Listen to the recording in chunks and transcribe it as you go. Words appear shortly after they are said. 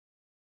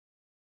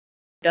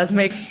does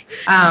make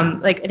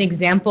like an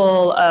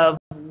example of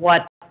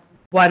what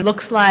it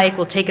looks like.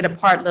 We'll take it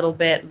apart a little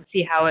bit and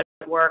see how it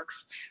works.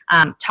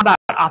 Talk about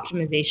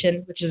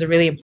optimization, which is a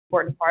really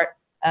important part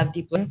of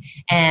deep learning,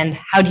 and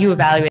how do you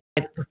evaluate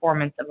the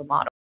performance of a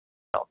model.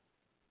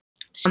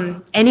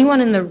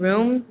 Anyone in the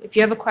room, if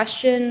you have a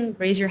question,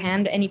 raise your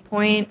hand at any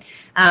point.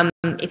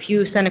 If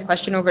you send a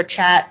question over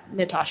chat,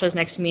 Natasha's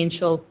next to me and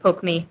she'll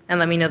poke me and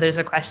let me know there's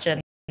a question.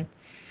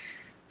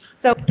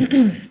 So,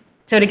 to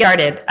get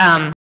started,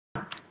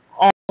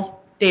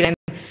 all data and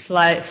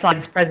slides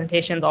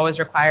presentations always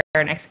require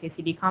an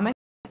XKCD comic.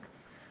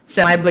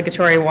 So my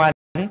obligatory one.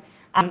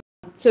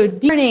 So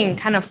deep learning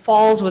kind of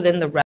falls within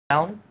the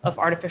realm of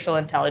artificial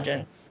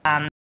intelligence,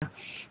 and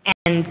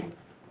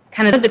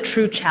kind of the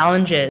true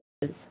challenges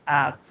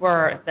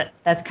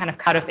that's kind of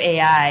cut of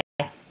AI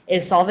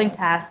is solving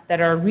tasks that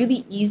are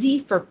really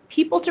easy for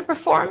people to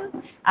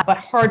perform, but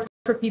hard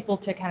for people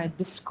to kind of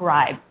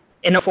describe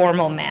in a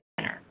formal manner.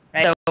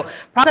 Right? So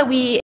problems that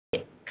we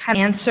kind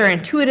of answer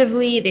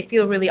intuitively, they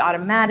feel really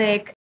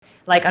automatic,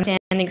 like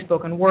understanding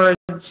spoken words,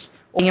 or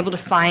being able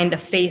to find a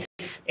face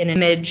in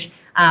an image,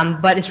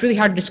 but it's really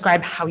hard to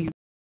describe how you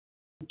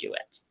do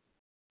it.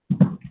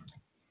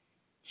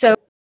 So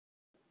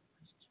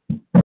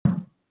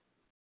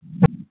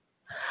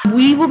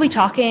we will be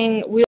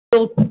talking,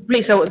 so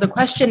the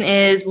question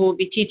is, we'll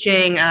be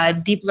teaching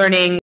deep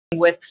learning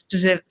with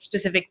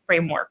specific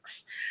frameworks.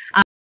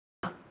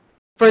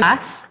 For us,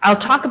 I'll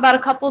talk about a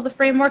couple of the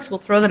frameworks,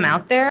 we'll throw them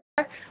out there.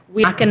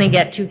 We're not going to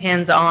get too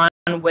hands-on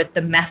with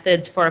the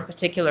methods for a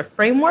particular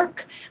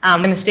framework.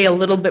 I'm going to stay a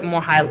little bit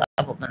more high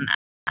level than that.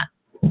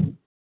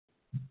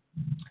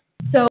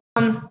 So,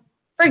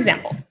 for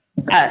example,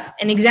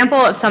 an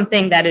example of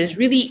something that is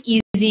really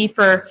easy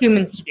for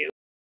humans to do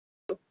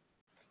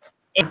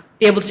is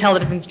be able to tell the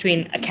difference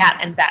between a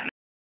cat and Batman.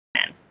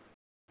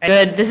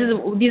 Right?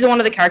 These are one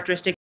of the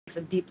characteristics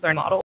of deep learning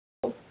models.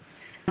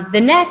 The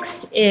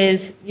next is,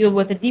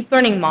 with a deep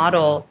learning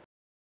model,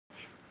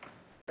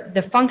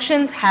 the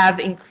functions have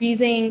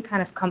increasing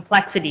kind of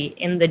complexity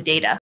in the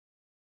data.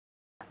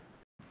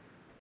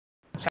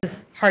 It's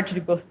hard to do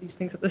both of these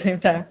things at the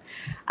same time.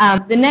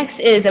 The next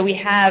is that we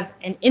have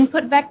an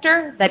input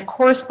vector that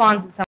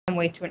corresponds in some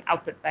way to an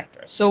output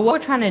vector. So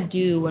what we're trying to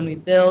do when we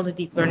build a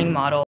deep learning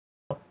model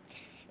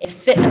is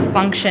fit a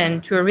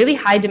function to a really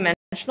high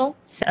dimensional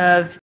set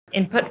of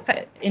input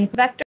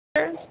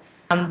vectors,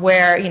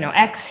 where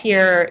X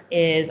here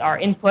is our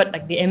input,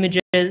 like the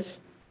images,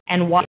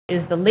 and Y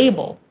is the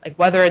label, like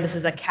whether this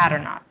is a cat or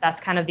not. That's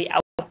kind of the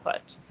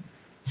output.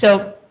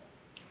 So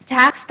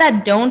tasks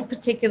that don't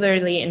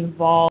particularly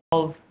involve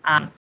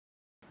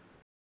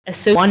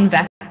associating one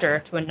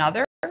vector to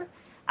another,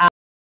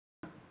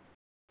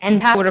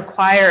 and that would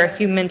require a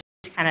human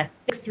to kind of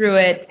think through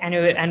it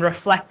and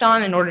reflect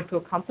on in order to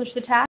accomplish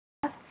the task,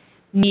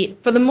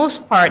 for the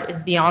most part,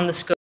 is beyond the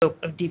scope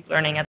of deep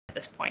learning at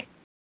this point.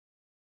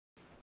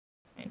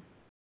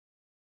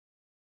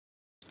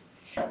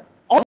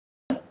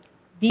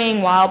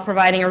 Being while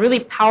providing a really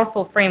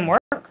powerful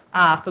framework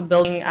for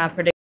building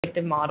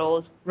predictive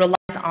models relies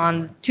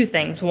on two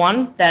things.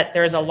 One, that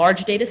there's a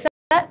large data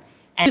set,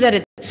 and two, that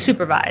it's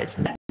supervised.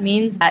 That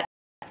means that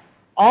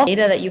all the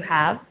data that you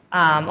have,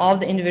 all of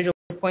the individual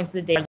points of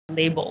the data are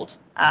labeled,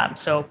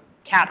 so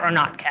cat or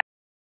not cat.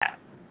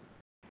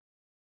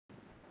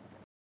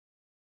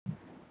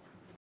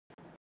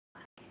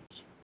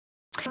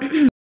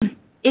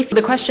 If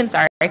the question,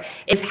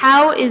 is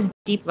how is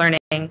deep learning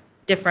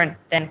different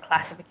than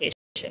classification?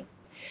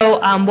 So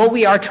what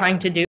we are trying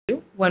to do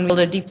when we build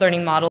a deep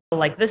learning model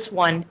like this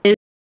one is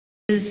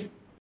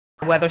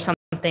whether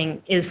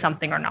something is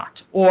something or not,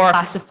 or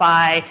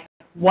classify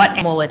what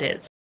animal it is,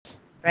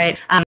 right?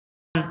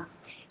 You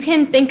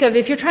can think of,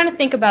 if you're trying to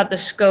think about the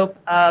scope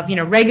of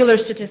regular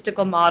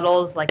statistical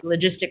models like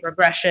logistic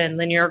regression,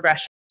 linear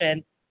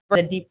regression, for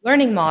a deep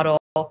learning model,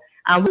 we'll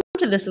go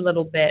into this a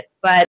little bit,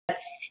 but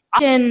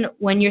often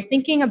when you're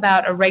thinking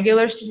about a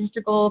regular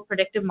statistical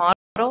predictive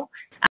model,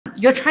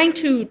 you're trying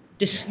to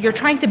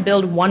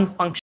build one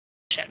function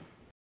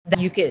that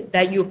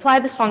you apply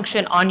this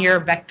function on your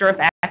vector of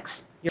X,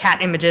 your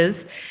cat images,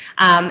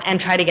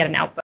 and try to get an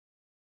output.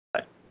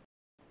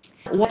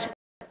 What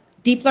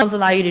deep learning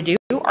allow you to do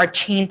are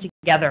chain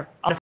together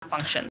all the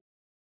functions.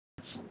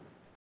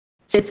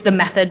 It's the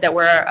method that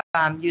we're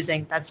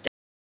using that's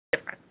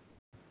different.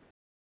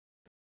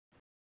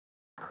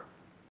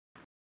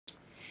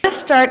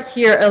 Let's start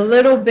here a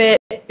little bit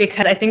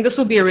because I think this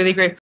will be a really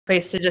great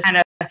place to just kind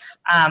of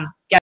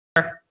get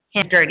our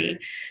hands dirty.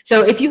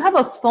 So if you have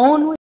a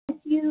phone with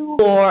you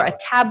or a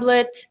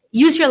tablet,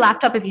 use your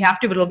laptop if you have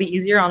to, but it'll be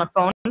easier on a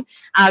phone.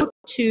 Go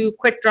to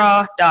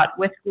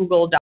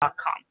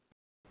quickdraw.withgoogle.com.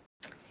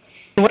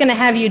 What we're going to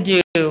have you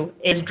do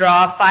is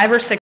draw 5 or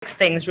 6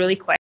 things really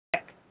quick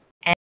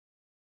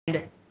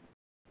and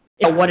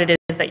what it is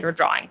that you're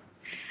drawing.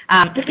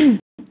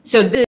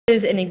 So this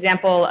is an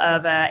example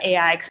of an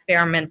AI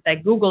experiment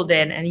that Google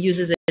did and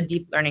uses a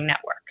deep learning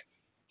network.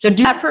 So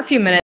do that for a few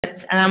minutes,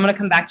 and I'm going to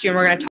come back to you and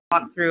we're going to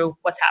talk through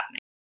what's happening.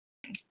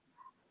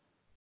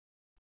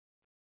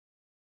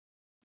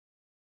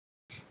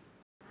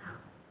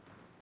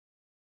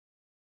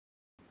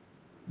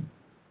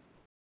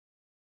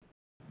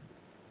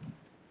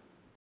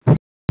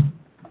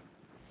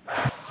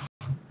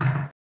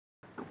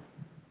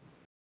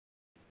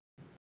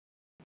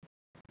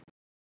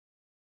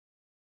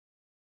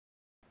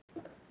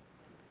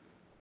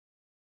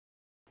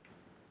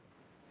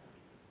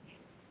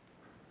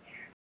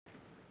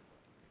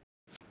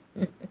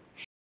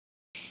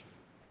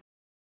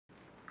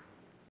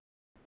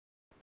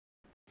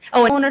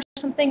 Oh, and or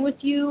something with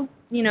you,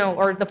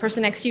 or the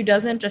person next to you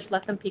doesn't, just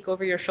let them peek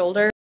over your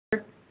shoulder. So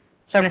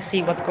I'm going to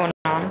see what's going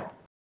on.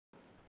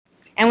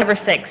 And number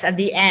 6, at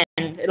the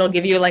end, it'll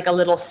give you like a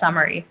little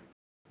summary.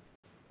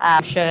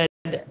 You should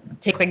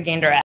take a quick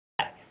gander at.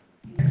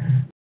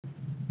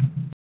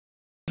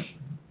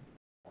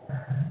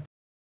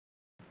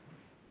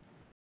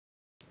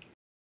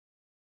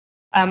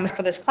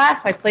 For this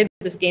class, I played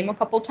this game a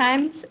couple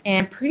times,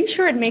 and I'm pretty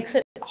sure it makes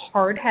it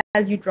hard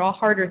as you draw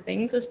harder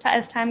things as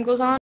time goes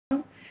on.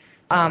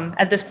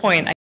 At this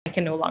point, I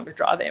can no longer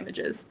draw the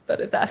images that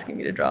it's asking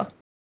me to draw.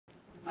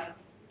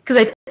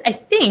 Because I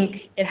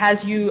think it has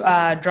you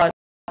draw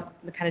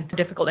the kind of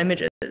difficult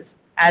images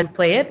as you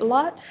play it a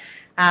lot.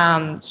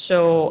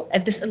 So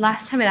at this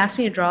last time, it asked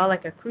me to draw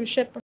like a cruise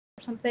ship or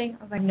something.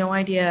 I have no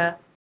idea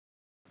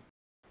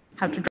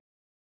how to draw.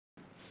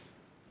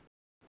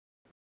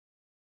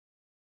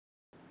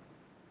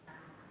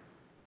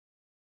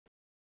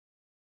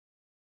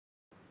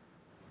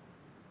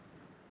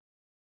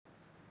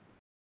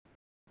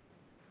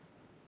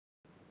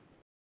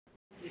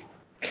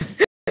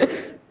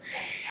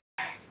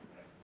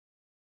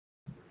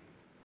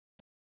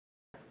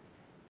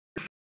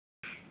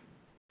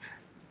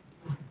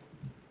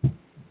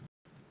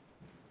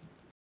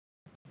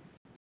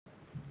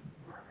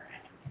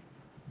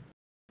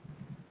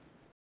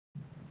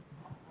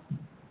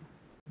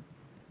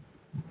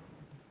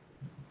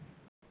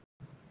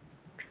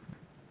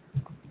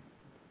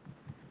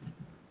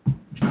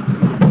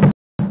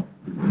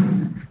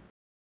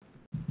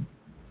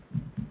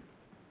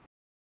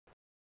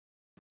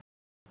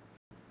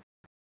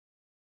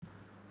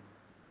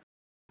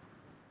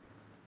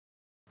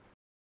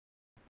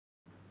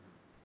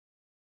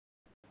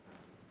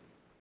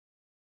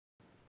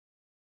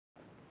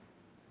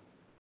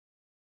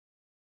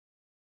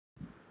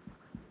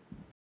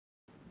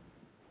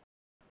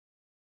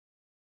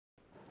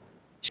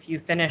 If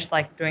you finish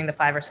like doing the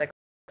 5 or 6,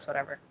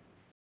 whatever.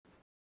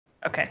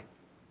 Okay.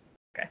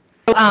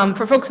 So,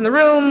 for folks in the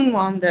room,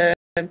 on the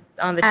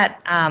chat,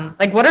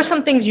 like what are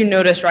some things you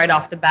noticed right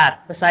off the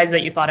bat besides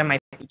that you thought it might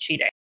be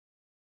cheating?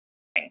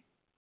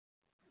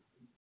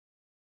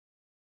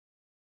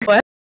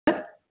 What?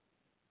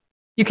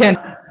 You can.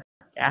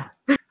 Yeah.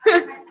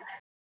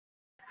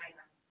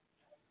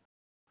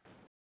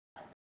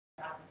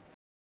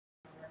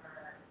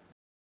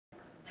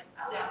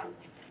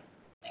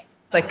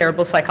 It's like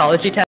terrible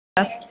psychology test.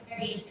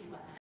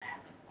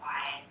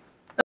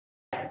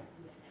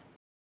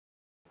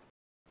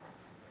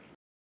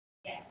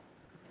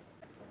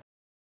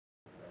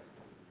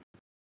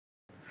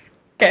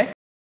 Okay.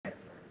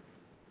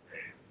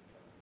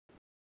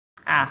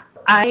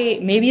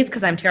 Maybe it's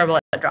because I'm terrible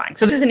at drawing.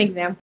 So this is an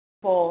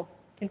example,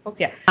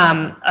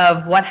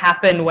 of what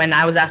happened when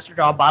I was asked to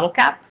draw a bottle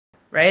cap,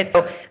 right?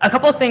 So a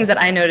couple of things that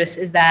I noticed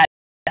is that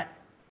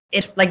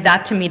it's like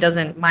that to me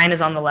mine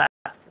is on the left.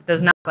 It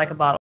does not look like a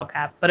bottle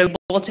cap, but I was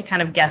able to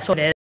kind of guess what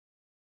it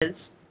is.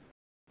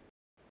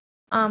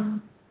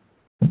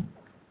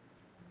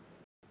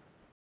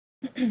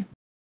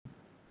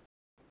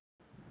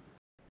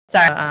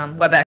 Sorry,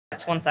 WebEx,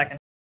 1 second.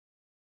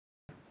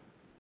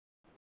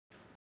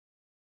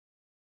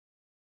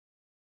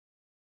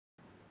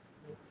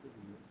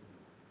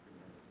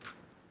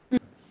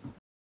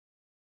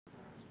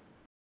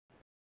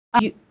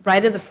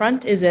 Right at the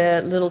front is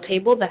a little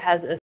table that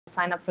has a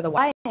sign up for the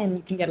Wi, and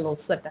you can get a little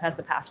slip that has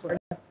the password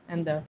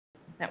and the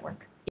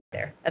network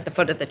there at the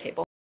foot of the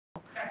table.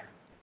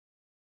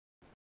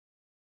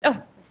 Oh.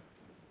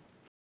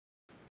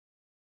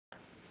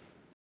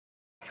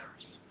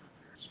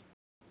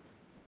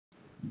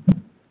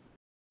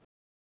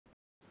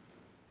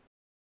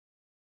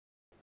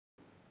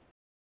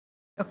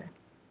 Okay.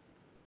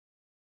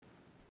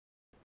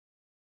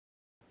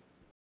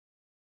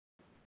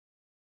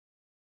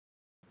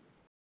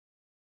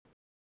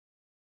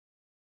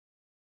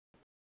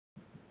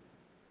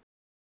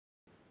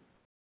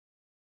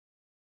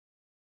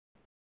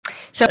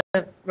 So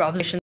the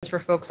observations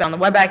for folks on the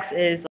WebEx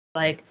is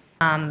like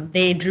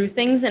they drew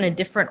things in a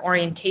different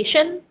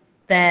orientation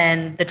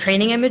than the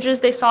training images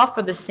they saw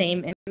for the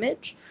same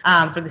image,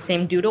 for the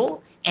same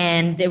doodle,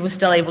 and it was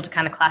still able to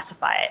kind of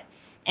classify it.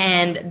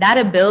 And that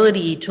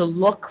ability to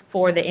look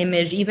for the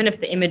image, even if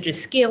the image is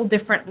scaled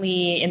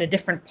differently in a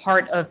different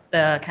part of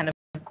the kind of,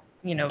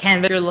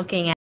 canvas you're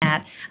looking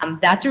at,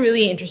 that's a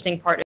really interesting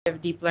part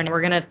of deep learning.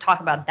 We're going to talk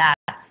about that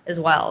as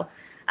well.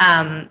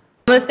 Some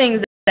of the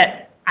things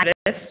that I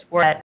noticed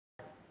were that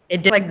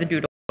it did like the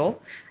doodle,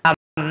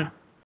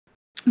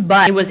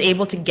 but it was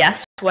able to guess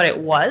what it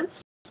was.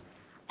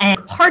 And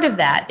part of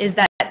that is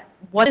that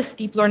what this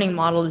deep learning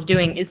model is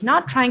doing is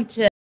not trying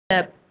to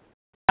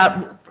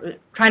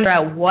figure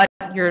out what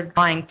you're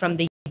drawing from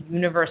the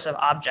universe of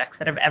objects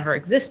that have ever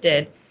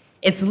existed.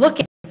 It's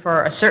looking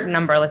for a certain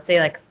number, let's say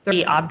like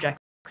 30 objects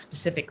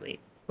specifically,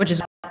 which is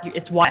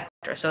its Y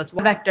vector. So its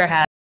Y vector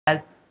has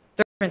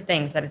different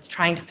things that it's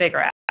trying to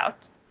figure out,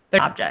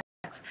 30 objects.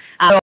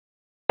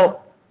 So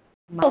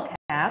model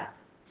cap,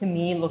 to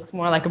me, looks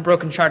more like a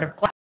broken chart of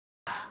glass.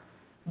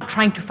 I'm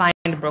trying to find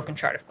a broken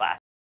chart of glass.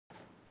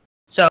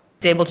 So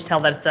it's able to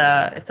tell that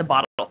it's a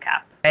bottle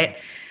cap, right?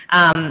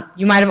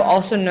 You might have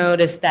also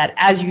noticed that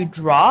as you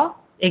draw,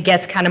 it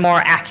gets kind of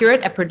more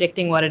accurate at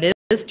predicting what it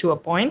is to a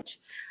point.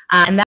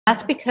 And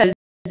that's because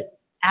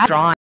as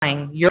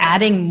drawing, you're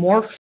adding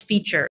more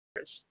features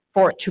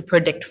for it to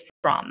predict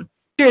from.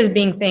 Features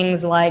being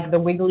things like the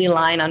wiggly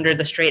line under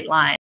the straight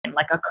line,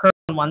 like a curve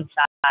on one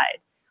side.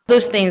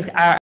 Those things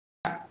are,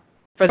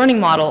 for the learning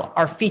model,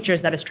 are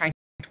features that it's trying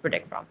to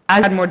predict from. As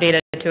you add more data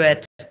to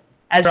it, as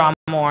you draw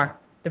more,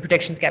 the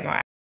predictions get more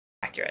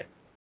accurate.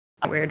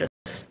 We're just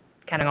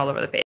kind of all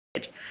over the page.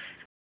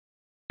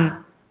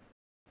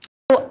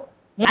 So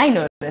I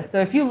noticed, so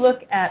if you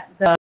look at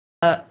the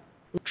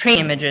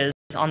training images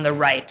on the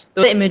right,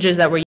 those images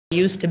that were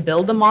used to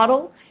build a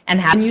model and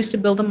have been used to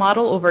build a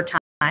model over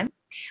time,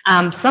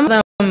 some of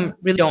them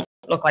really don't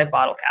look like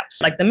bottle caps.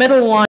 Like the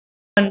middle one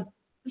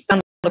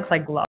looks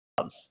like gloves.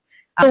 The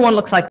other one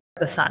looks like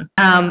the sun.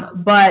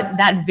 But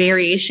that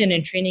variation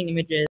in training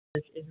images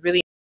is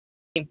really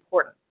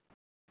important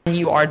when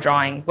you are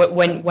drawing,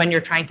 when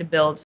you're trying to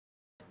build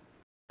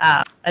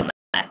a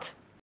net.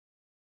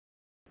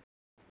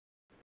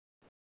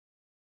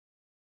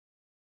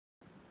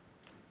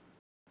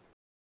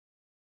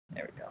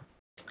 There we go.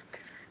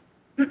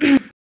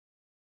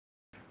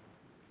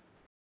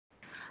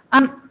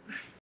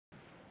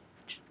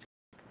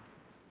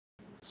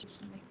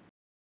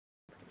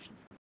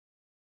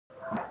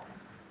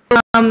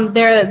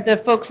 The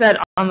folks that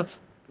on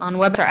the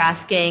web are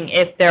asking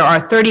if there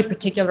are 30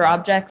 particular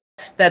objects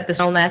that this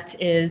neural net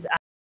is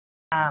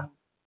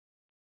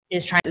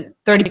trying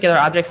 30 particular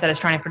objects that it's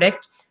trying to predict.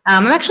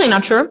 I'm actually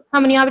not sure how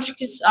many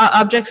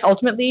objects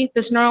ultimately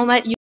this neural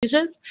net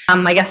uses.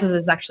 My guess is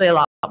it's actually a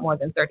lot more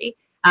than 30,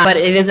 but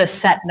it is a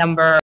set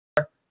number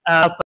of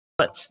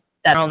outputs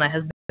that neural net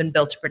has been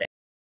built to predict.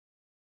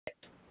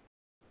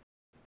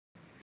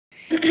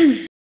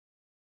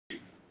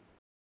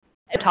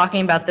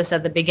 Talking about this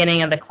at the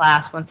beginning of the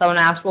class when someone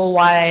asked, well,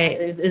 why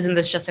isn't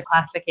this just a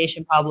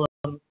classification problem?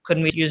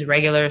 Couldn't we use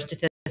regular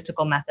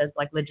statistical methods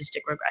like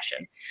logistic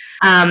regression?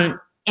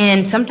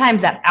 And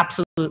sometimes that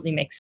absolutely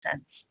makes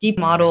sense. Deep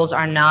models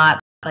are not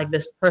like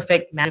this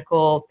perfect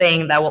magical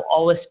thing that will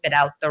always spit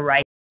out the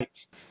right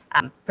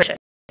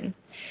prediction.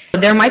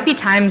 There might be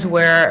times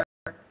where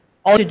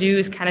all you do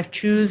is kind of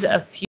choose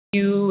a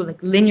few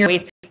like linear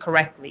weights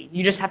correctly.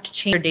 You just have to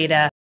change your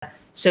data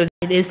so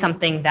it is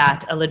something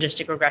that a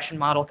logistic regression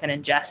model can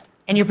ingest,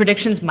 and your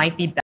predictions might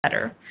be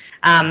better.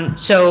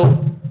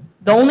 So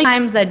the only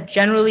times that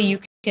generally you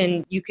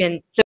can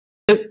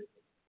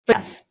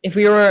if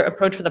we were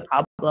approached with a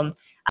problem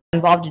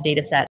involved a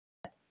data set,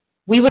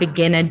 we would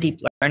begin at deep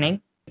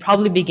learning. We'd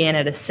probably begin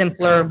at a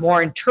simpler,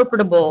 more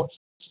interpretable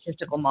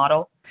statistical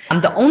model.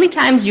 The only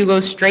times you go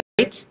straight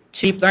to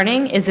deep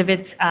learning is if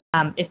it's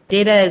if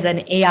data is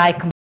an AI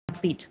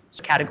complete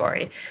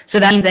category. So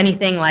that means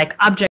anything like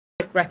object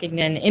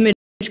recognition, image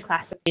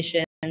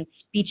classification,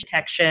 speech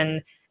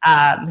detection,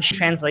 machine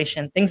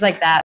translation, things like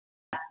that.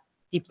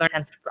 Deep learning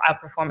tends to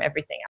outperform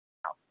everything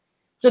else.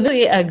 So this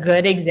is a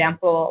good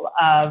example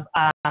of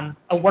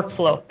a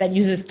workflow that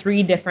uses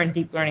 3 different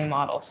deep learning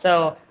models.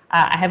 So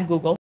I have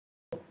Google.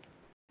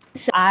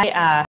 So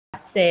I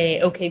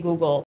say, okay,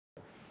 Google,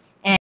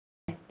 and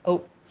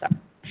oh, sorry,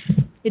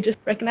 it just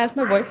recognized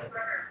my voice.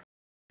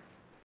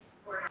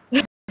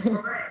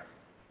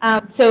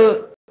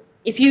 So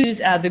if you use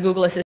the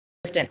Google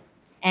Assistant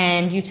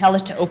and you tell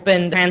it to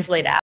open the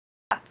Translate app,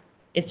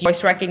 it's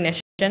voice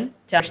recognition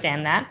to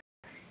understand that.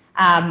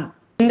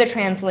 In the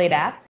Translate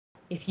app,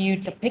 if you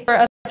take a picture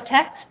of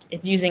text,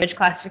 it's using image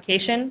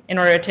classification in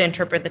order to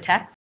interpret the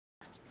text.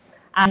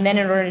 And then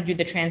in order to do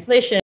the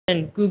translation,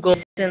 Google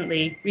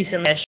recently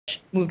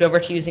moved over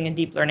to using a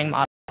deep learning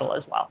model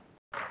as well.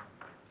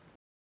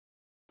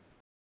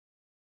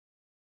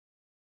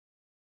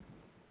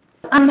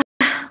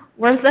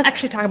 Let's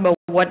actually talk about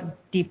what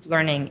deep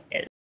learning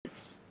is.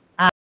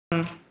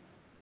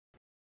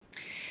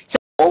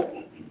 So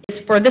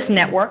it's for this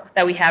network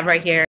that we have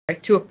right here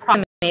to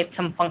approximate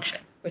some function,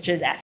 which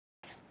is f,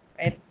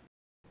 right?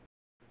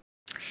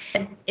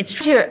 It's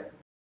to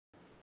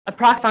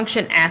approximate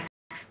function f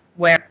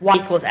where y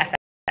equals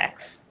fx.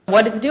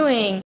 What it's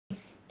doing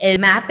is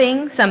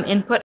mapping some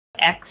input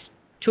x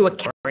to a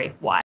category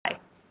y,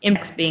 x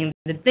being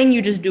the thing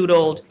you just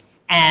doodled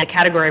and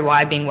category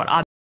y being what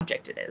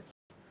object it is.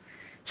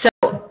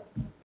 So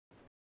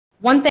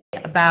one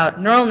thing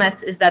about neural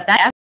nets is that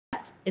f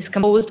is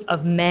composed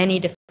of many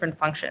different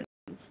functions.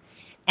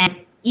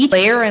 And each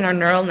layer in our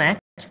neural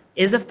net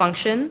is a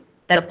function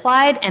that's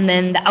applied and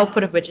then the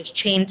output of which is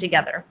chained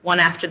together, one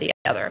after the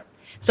other.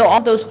 So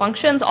all those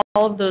functions,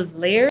 all of those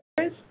layers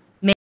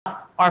make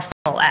up our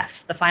final f,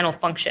 the final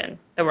function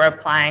that we're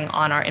applying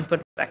on our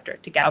input vector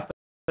to get output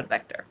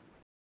vector.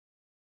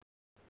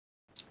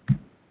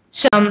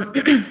 So let's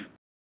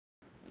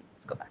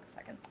go back a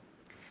second.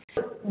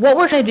 What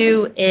we're going to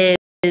do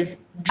is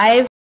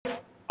drive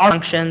our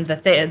functions,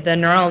 the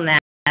neural net,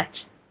 to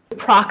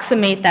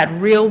approximate that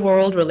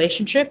real-world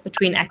relationship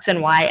between x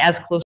and y as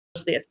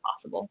closely as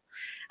possible.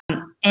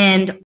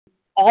 And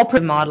all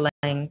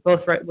modeling,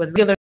 both with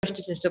regular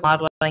statistical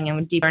modeling and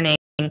with deep learning,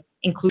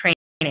 include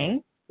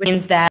training, which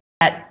means that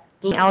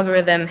the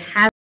algorithm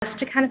has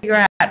to kind of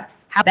figure out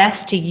how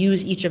best to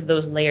use each of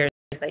those layers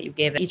that you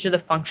gave it, each of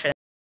the functions,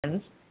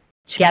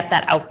 to get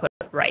that output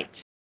right.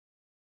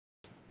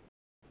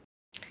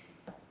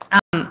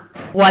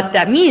 What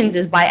that means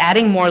is by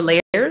adding more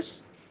layers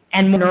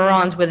and more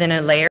neurons within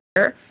a layer,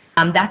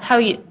 that's how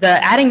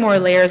adding more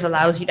layers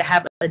allows you to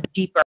have a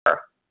deeper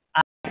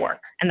network,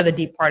 and the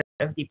deep part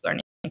of deep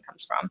learning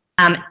comes from.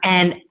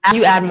 And as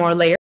you add more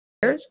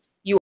layers,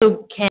 you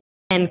also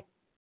can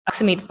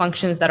approximate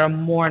functions that are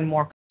more and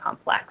more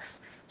complex.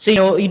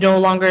 So you no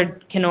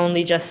longer can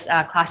only just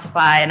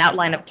classify an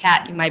outline of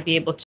cat. You might be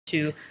able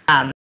to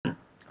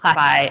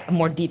classify a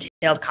more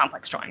detailed,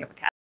 complex drawing of a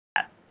cat.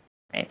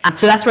 Right?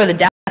 So that's where the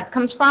depth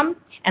comes from,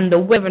 and the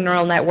width of a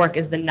neural network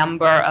is the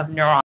number of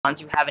neurons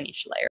you have in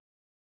each layer.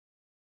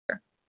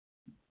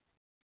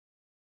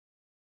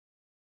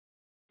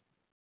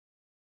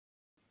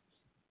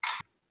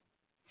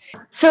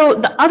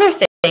 So the other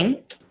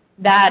thing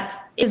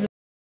that is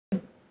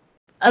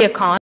a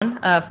con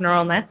of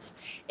neural nets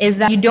is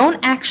that you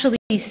don't actually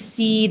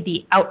see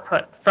the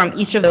output from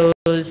each of those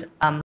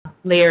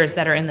layers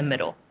that are in the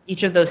middle,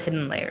 each of those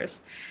hidden layers.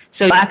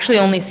 So you actually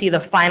only see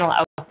the final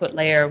output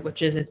layer,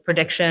 which is its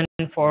prediction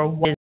for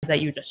what it is that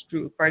you just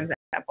drew, for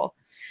example.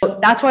 So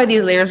that's why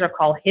these layers are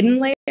called hidden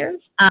layers.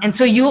 And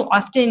so you'll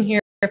often hear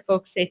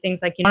folks say things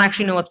like, you don't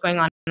actually know what's going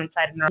on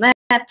inside a neural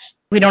net.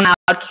 We don't know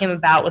how it came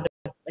about with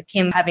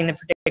having the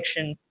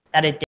prediction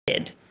that it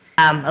did.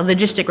 A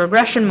logistic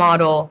regression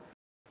model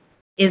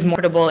is more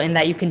portable in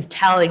that you can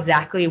tell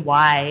exactly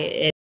why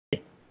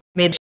it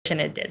made the prediction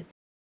it did.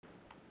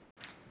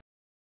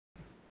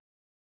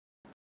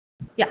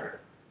 Yeah.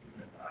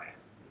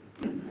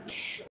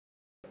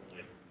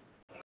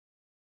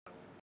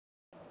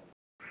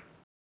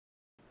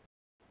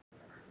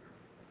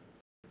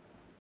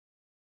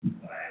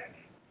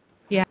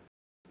 Yeah.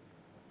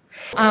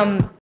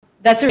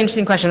 That's an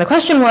interesting question. The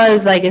question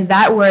was, like, is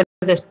that where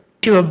this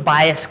issue of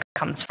bias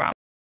comes from?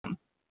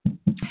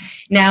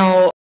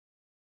 Now,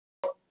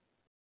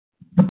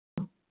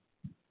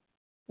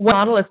 one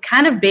model is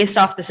kind of based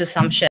off this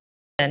assumption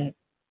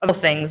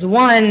of things.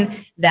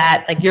 One,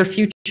 that like your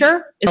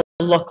future is going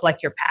to look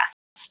like your past.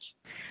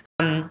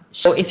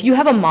 So if you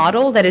have a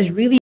model that is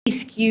really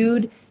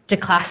skewed to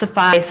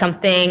classify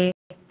something,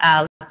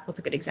 what's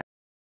a good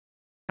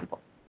example?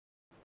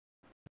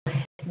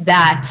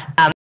 That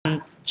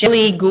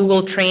generally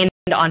Google trained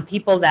on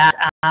people that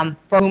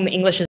for whom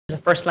English is the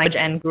first language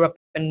and grew up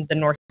in the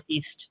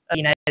Northeast of the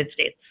United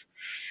States.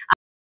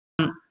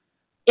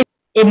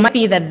 It might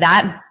be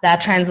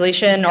that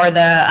translation or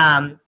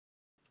the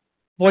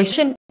voice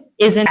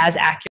isn't as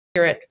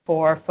accurate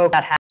for folks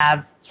that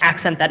have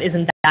accent that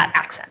isn't that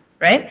accent,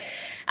 right?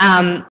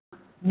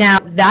 Now,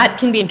 that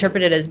can be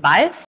interpreted as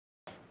bias,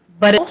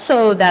 but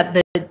also that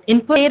the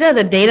input data,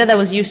 the data that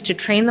was used to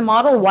train the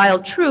model,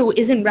 while true,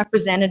 isn't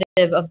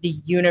representative of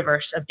the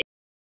universe of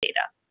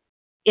data.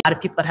 A lot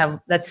of people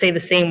that say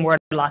the same word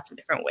lots of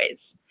different ways.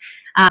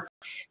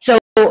 So,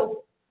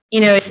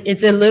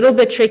 it's a little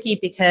bit tricky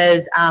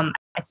because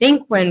I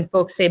think when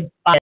folks say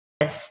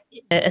bias,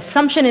 the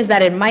assumption is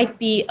that it might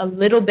be a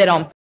little bit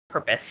on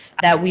purpose,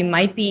 that we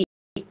might be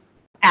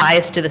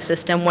biased to the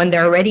system when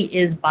there already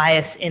is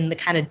bias in the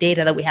kind of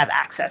data that we have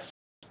access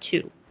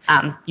to.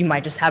 You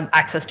might just have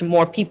access to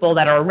more people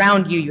that are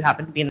around you. You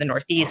happen to be in the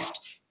Northeast,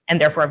 and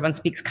therefore everyone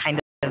speaks kind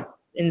of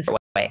in this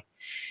way.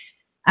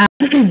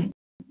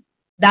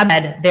 That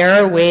said,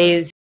 there are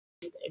ways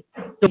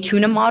to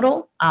tune a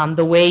model,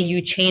 the way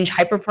you change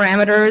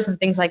hyperparameters and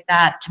things like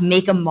that to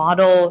make a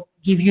model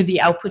give you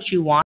the output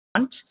you want.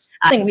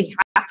 Something we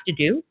have to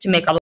do to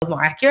make models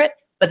more accurate,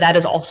 but that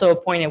is also a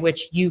point at which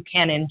you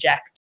can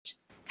inject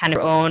kind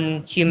of your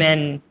own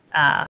human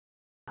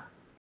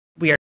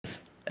weirdness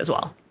as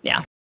well.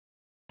 Yeah.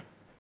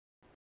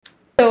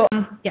 So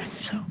yes.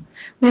 So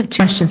we have two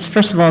questions.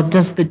 First of all,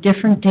 do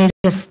different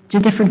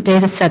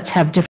data sets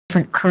have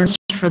different kernels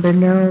for the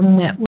neural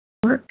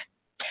network?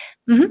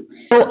 Mm-hmm.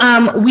 So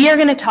we are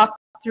going to talk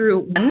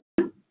through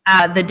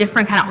the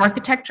different kind of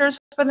architectures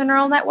for the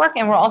neural network,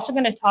 and we're also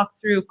going to talk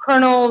through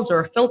kernels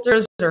or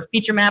filters or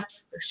feature maps.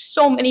 There's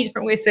so many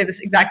different ways to say this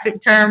exact same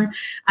term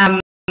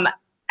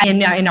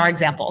in our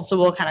example, so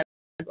we'll kind of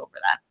go over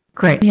that.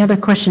 Great. The other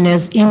question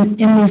is, in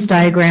these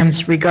diagrams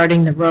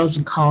regarding the rows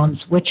and columns,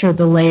 which are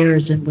the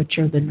layers and which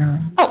are the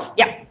neurons? Oh,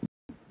 yeah.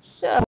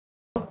 So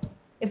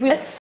if we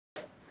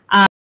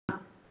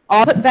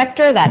output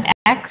vector, that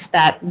X,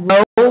 that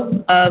row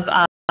of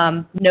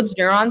nodes,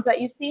 neurons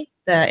that you see,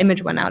 the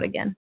image went out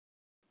again.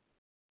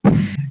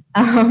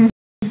 That's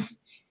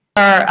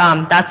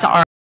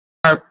our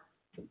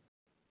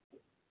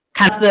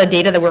kind of the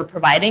data that we're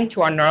providing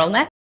to our neural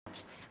net.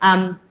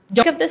 Don't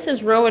think of this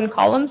as row and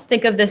columns.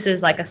 Think of this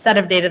as like a set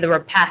of data that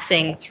we're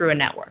passing through a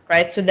network,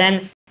 right? So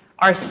then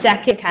our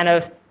second kind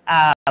of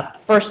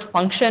first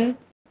function,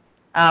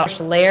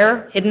 first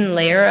layer, hidden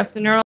layer of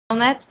the neural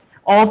net,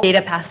 all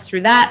data passes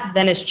through that,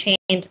 then is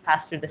chained to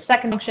pass through the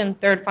second function,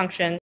 third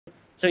function,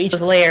 So each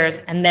of those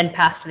layers, and then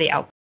pass to the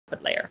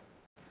output layer.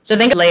 So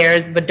think of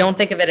layers, but don't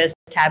think of it as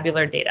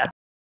tabular data.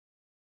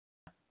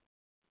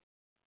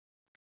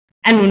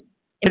 And we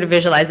need to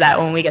visualize that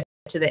when we get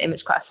to the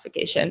image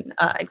classification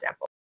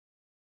example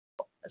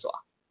as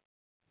well.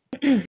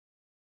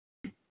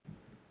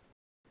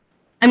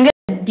 I'm going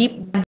to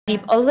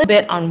deep a little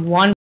bit on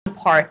one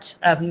part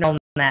of neural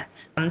nets.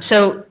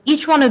 So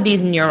each one of these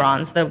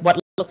neurons, what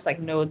looks like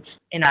nodes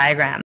in a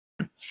diagram,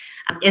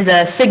 is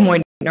a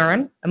sigmoid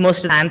neuron. And most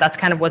of the time, that's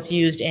kind of what's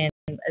used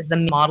as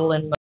the model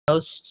in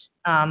most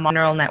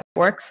neural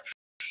networks.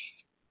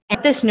 And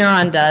what this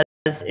neuron does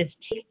is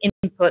take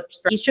inputs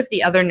from each of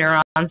the other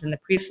neurons in the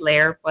previous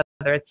layer,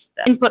 whether it's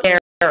the input layer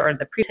or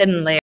the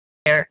pre-hidden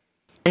layer,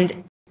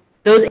 and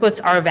those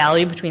inputs are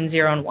valued between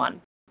 0 and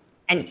 1.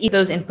 And each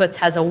of those inputs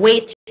has a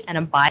weight and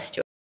a bias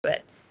to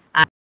it.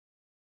 And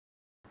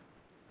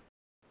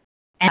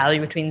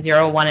value between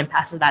 0 and 1 and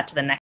passes that to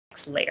the next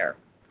layer.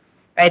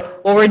 Right?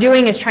 What we're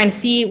doing is trying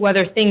to see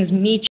whether things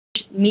meet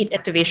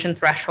activation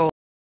thresholds,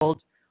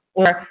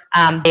 or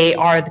they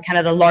are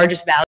the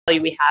largest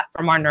value we have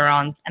from our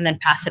neurons, and then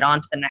pass it on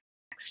to the next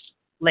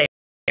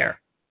layer.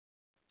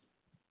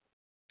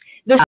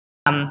 This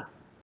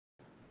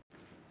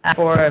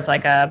for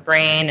like a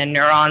brain and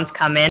neurons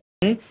come in.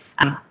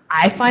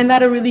 I find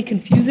that a really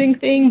confusing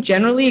thing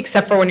generally,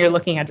 except for when you're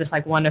looking at just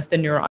like one of the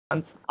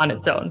neurons on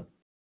its own.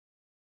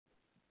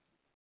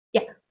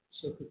 Yeah.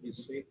 So could you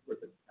say for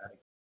the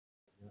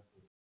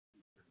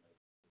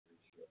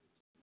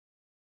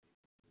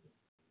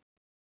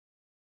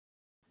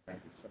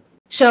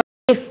so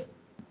if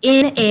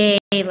in a,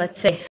 let's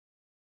say,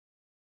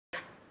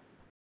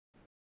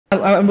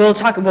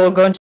 we'll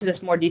go into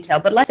this more detail,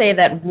 but let's say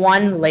that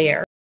one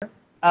layer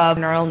of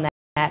neural net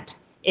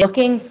is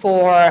looking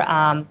for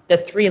the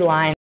 3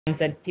 lines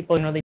that people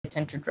really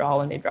tend to draw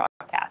when they draw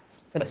cats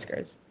for the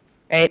whiskers,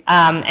 right?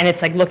 And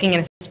it's like looking in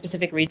a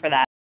specific region for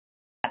that.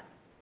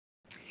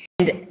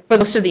 And for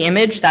most of the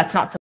image, that's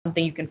not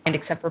something you can find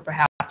except for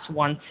perhaps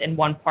once in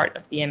one part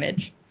of the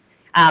image.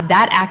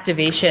 That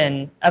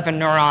activation of a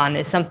neuron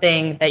is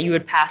something that you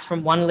would pass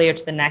from one layer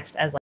to the next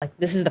as like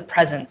this is the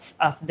presence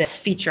of this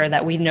feature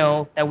that we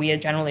know that we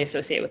generally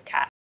associate with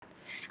cats.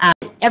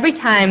 Every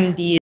time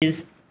these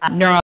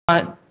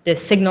the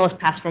signal is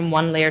passed from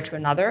one layer to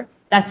another,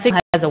 that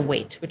signal has a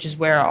weight, which is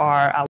where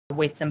our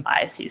weights and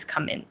biases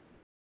come in.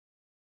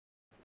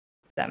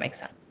 Does that make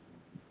sense?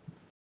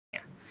 Yeah.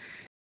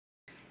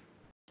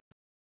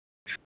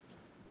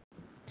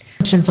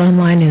 Questions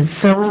online is,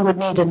 so we would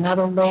need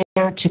another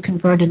layer to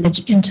convert an image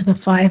into the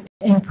 5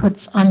 inputs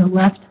on the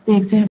left of the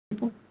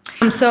example?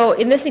 So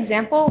in this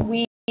example,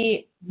 we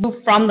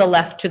move from the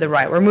left to the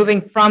right. We're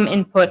moving from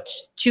input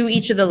to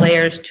each of the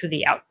layers to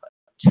the output.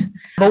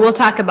 But we'll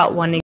talk about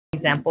one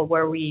example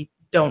where we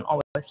don't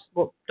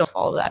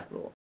follow that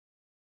rule.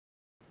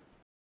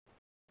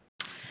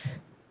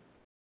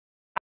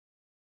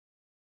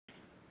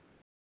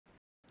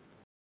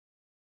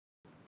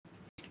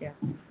 Yeah.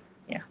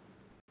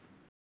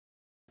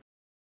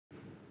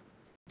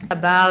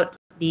 About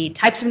the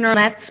types of neural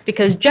nets,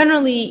 because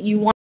generally you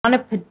want to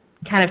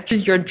kind of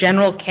choose your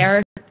general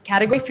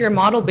category for your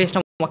model based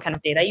on what kind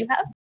of data you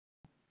have.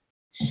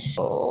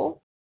 So,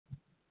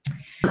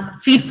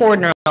 feed-forward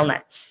neural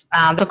nets,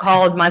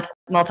 so-called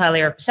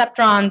multi-layer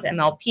perceptrons,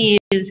 MLPs.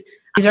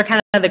 These are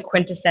kind of the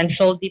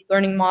quintessential deep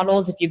learning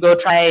models. If you go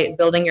try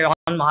building your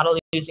own model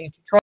using a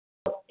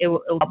tutorial, it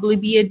will probably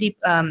be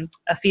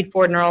a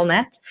feed-forward neural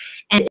net.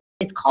 And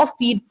it's called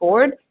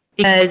feed-forward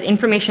because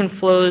information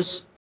flows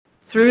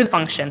through the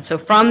function. So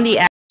from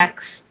the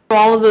X,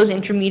 all of those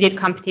intermediate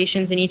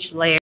computations in each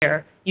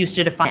layer used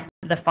to define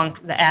the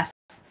F,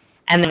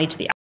 and then to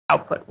the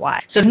output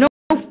Y. So no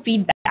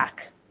feedback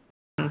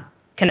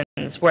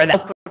where the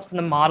output from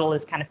the model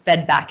is kind of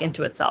fed back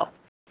into itself.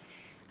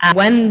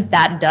 When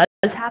that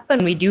does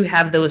happen, we do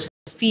have those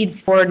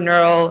feed-forward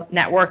neural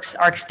networks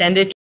are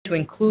extended to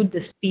include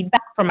this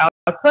feedback from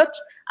output.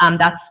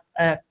 That's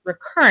a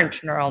recurrent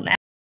neural net.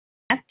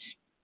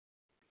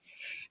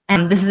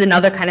 And this is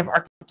another kind of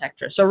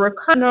architecture. So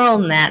recurrent neural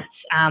nets,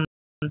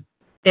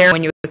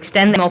 when you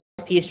extend the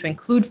MLPs to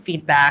include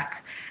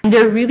feedback,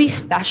 they're really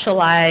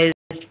specialized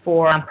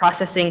for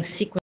processing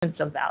sequence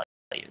of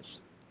values.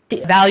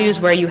 Values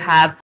where you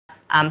have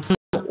some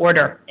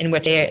order in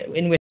which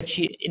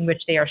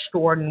they are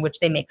stored, in which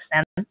they make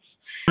sense.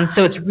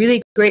 So it's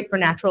really great for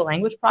natural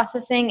language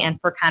processing and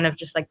for kind of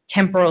just like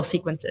temporal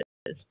sequences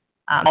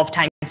of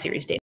time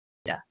series data,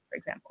 for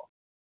example.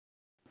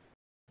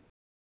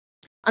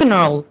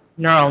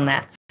 Neural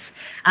nets.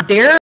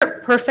 They're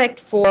perfect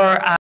for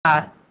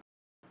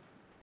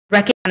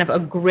reckoning kind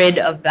of a grid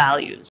of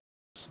values.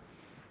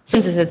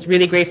 Since it's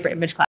really great for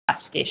image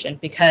classification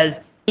because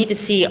you need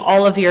to see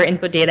all of your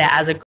input data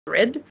as a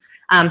grid.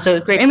 So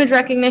it's great image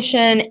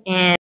recognition,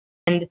 and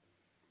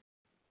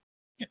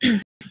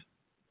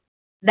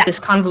that this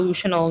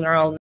convolutional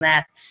neural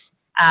net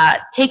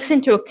takes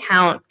into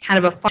account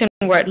kind of a function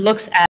where it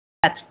looks at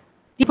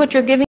the input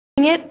you're giving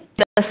it,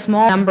 a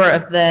small number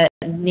of the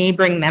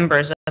neighboring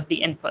members of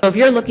the input. So if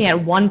you're looking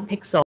at one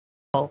pixel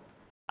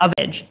of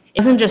an image.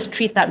 It doesn't just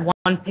treat that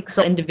one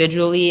pixel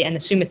individually and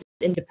assume it's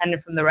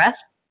independent from the rest.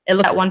 It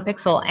looks at one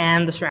pixel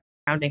and the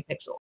surrounding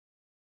pixel.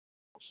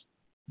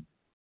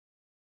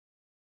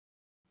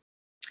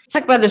 Let's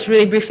talk about this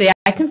really briefly.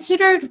 I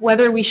considered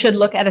whether we should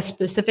look at a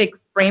specific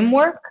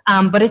framework,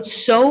 but it's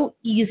so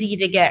easy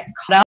to get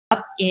caught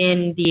up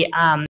in the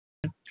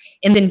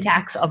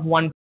syntax of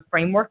one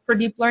framework for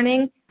deep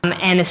learning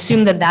and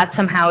assume that that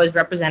somehow is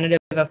representative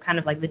of kind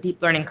of like the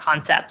deep learning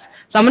concepts.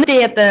 So I'm going to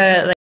stay at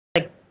the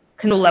like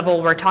control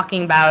level. We're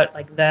talking about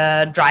like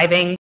the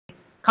driving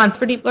concept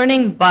for deep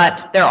learning,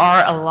 but there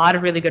are a lot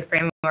of really good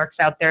frameworks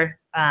out there.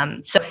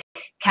 So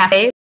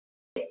Caffe,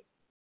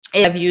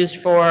 I've used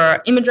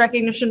for image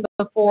recognition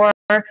before.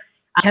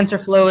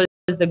 TensorFlow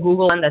is the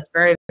Google one that's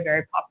very,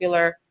 very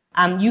popular.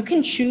 You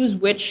can choose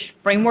which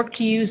framework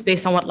to use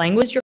based on what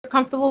language you're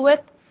comfortable with.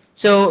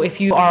 So if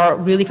you are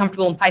really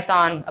comfortable in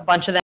Python, a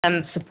bunch of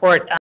them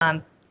support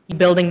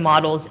building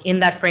models in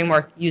that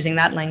framework using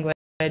that language.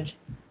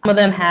 Some of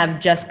them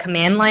have just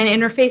command line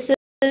interfaces.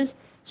 So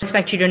I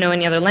expect you to know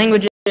any other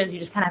languages. You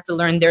just kind of have to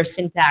learn their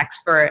syntax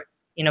for,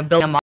 you know,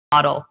 building a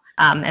model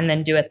and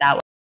then do it that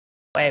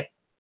way.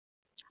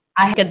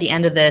 I think at the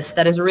end of this,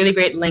 that is a really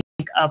great link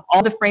of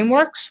all the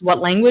frameworks, what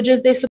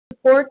languages they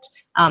support,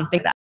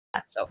 things like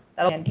that. So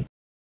that'll end.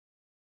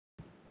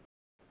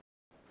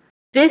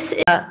 This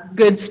is a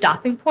good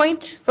stopping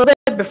point for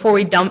it before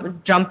we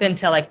jump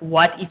into like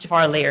what each of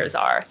our layers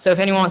are. So if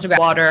anyone wants to grab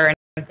water or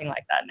anything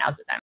like that, now's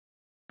the time.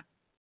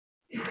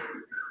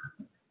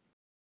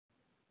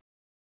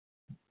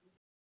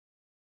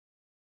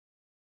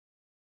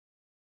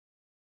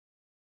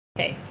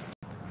 Okay.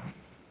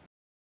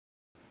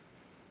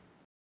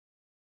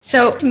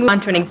 So to move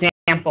on to an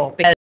example,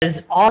 because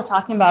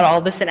talking about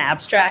all this in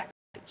abstract,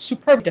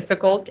 super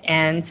difficult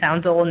and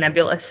sounds a little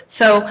nebulous.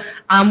 So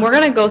we're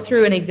going to go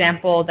through an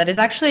example that is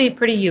actually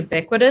pretty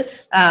ubiquitous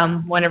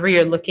whenever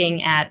you're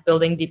looking at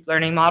building deep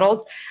learning models.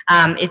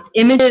 It's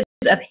images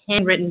of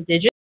handwritten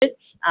digits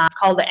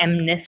called the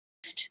MNIST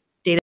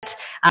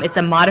dataset. It's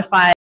a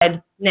modified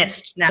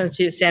NIST, National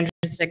Institute of Standards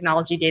and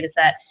Technology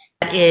dataset,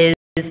 that is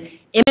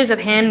images of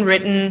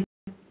handwritten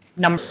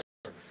numbers.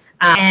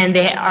 And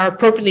they are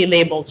appropriately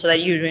labeled so that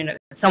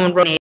someone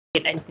wrote an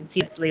 8 and you can see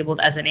it's labeled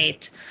as an 8.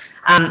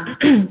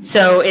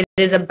 So it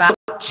is about,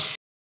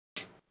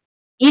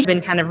 each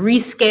been kind of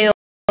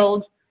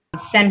rescaled,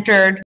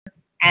 centered,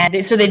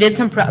 and so they did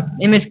some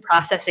image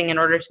processing in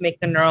order to make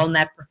the neural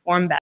net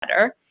perform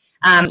better.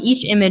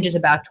 Each image is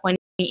about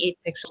 28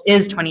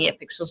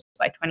 pixels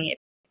by 28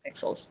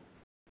 pixels.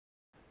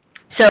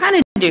 So what we kind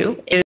of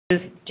do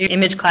is do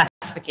image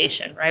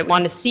classification, right? We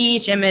want to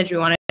see each image, we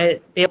want to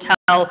be able to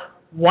tell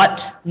what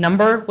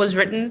number was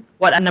written,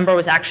 what a number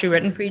was actually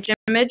written for each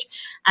image.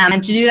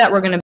 And to do that, we're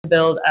going to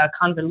build a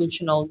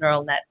convolutional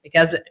neural net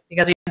because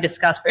we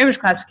discussed for image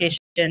classification,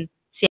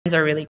 CNNs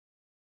are really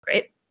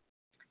great.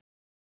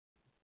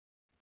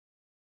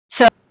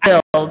 So to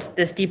build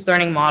this deep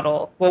learning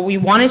model, what we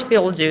wanted to be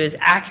able to do is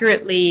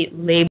accurately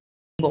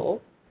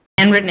label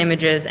handwritten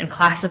images and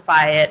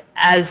classify it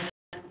as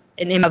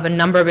an image of a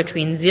number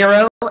between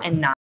 0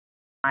 and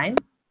 9.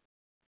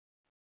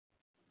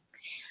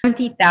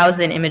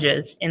 70,000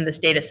 images in this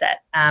data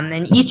set.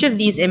 And each of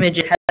these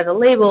images has a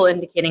label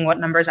indicating what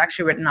number is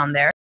actually written on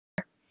there.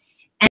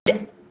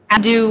 And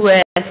to do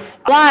with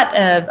a lot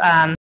of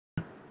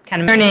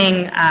kind of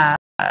learning,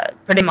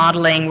 predictive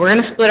modeling, we're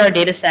going to split our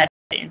data set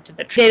into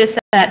the data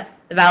set,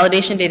 the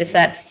validation data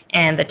set,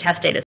 and the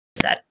test data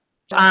set.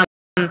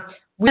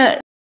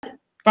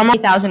 From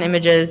 80,000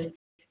 images,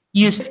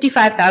 use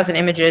 55,000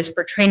 images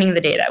for training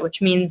the data, which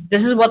means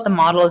this is what the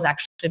model is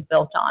actually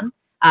built on.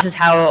 This is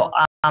how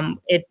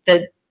it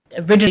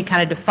originally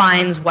kind of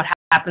defines what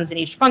happens in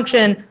each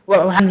function, what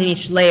happens in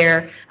each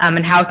layer,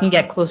 and how it can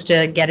get close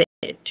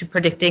to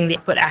predicting the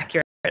output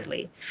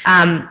accurately.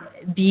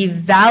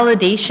 The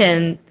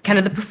validation, kind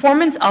of the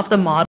performance of the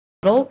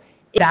model,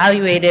 is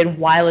evaluated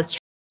while it's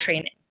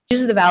training.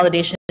 This is the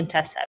validation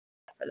test set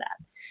for that.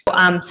 So,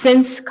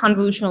 since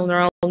convolutional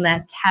neural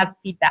nets have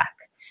feedback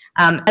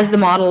as the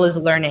model is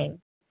learning,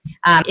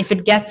 if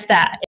it gets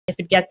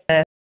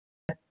the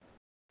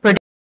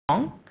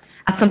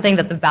that's something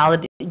that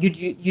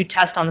you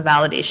test on the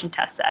validation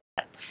test set.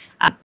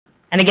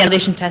 And again,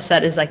 validation test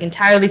set is like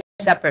entirely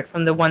separate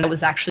from the one that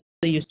was actually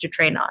used to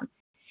train on.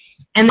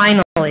 And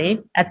finally,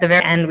 at the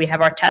very end, we have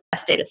our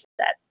test data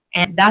set.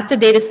 And that's a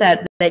data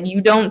set that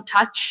you don't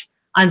touch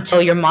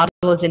until your model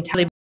is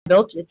entirely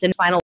built. It's in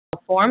final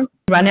form.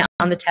 Run it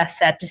on the test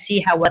set to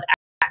see how it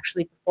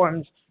actually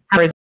performs,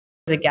 how it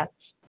gets.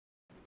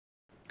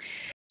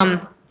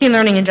 Machine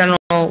learning in general,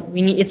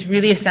 it's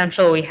really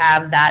essential we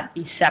have that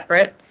be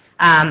separate,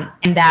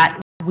 and that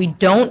we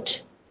don't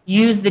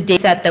use the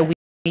data set that we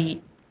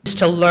use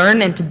to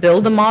learn and to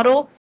build a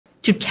model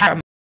to test our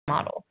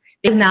model.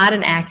 It's not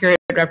an accurate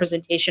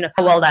representation of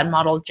how well that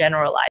model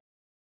generalizes.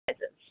 When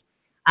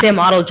I say a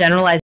model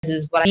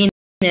generalizes, what I mean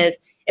is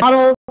a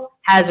model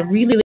has a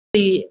really,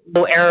 really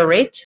low error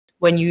rate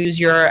when you use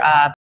your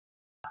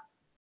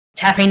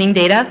training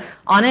data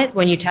on it,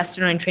 when you test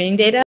it on training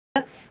data,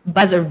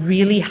 but has a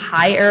really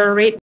high error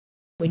rate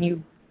when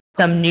you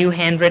put some new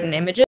handwritten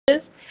images.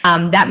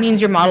 That means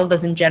your model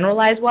doesn't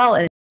generalize well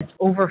and it's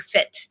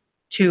overfit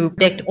to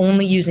predict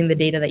only using the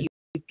data that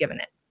you've given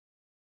it.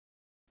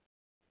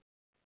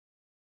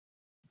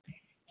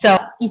 So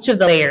each of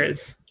the layers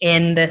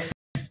in this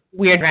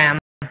weird diagram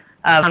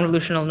of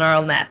convolutional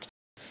neural net.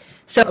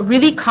 So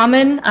really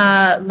common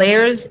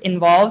layers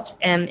involved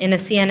in a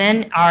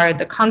CNN are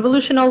the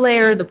convolutional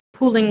layer, the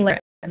pooling layer,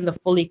 and the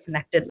fully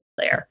connected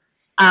layer.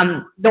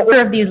 The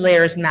order of these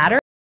layers matter,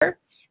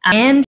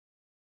 and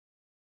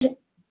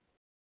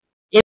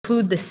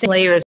include the same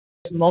layers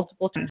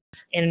multiple times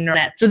in a neural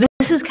net. So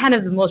this is kind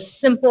of the most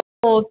simple,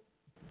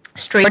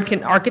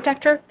 straightforward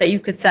architecture that you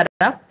could set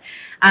up,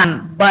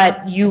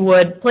 but you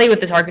would play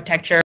with this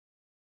architecture,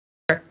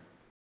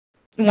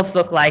 what it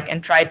look like,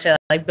 and try to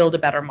build a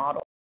better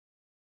model.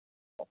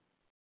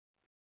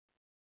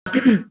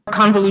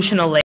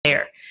 Convolutional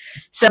layer.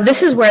 So this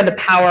is where the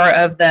power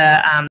of the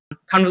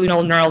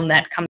convolutional neural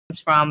net comes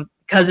from,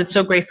 because it's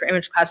so great for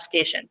image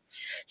classification.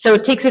 So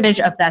it takes advantage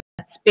of that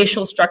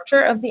spatial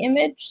structure of the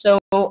image,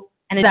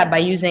 and it's that by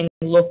using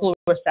local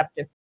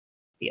receptive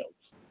fields.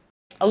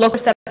 A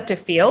local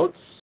receptive field,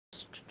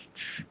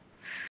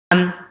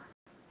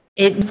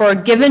 for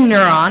a given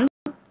neuron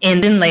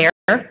in layer,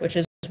 which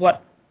is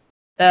what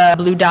the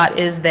blue dot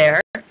is there,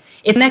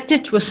 it's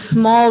connected to a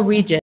small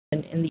region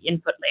in the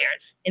input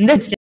layers. In this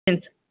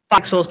instance, 5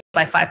 pixels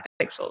by 5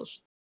 pixels.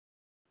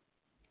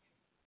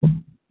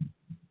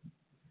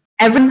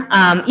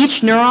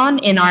 Each neuron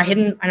in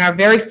our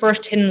very first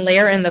hidden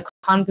layer in the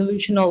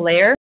convolutional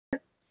layer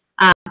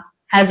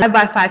has a 5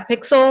 by 5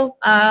 pixel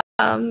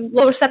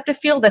low receptive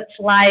field that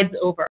slides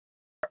over.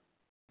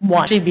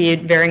 One should be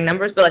varying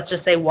numbers, but let's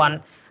just say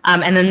 1.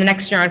 And then the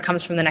next neuron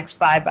comes from the next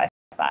 5 by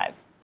 5.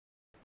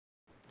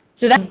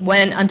 So that's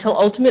until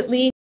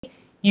ultimately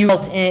you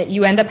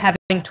end up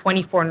having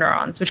 24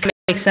 neurons, which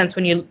makes sense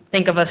when you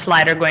think of a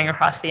slider going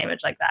across the image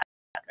like that,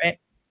 right?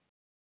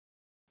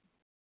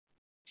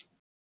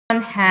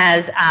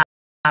 Has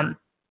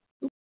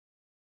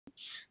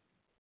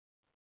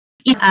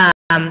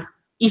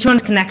each one of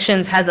the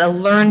connections has a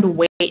learned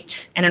weight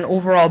and an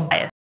overall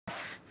bias.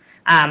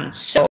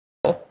 So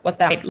what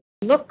that might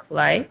look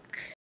like,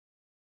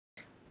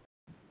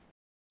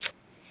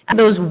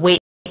 those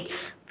weights,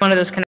 one of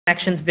those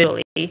connections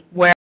visually,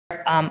 where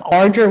a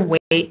larger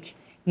weight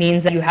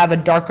means that you have a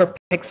darker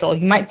pixel.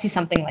 You might see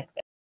something like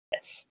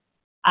this.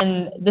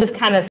 And this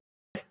kind of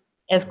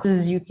as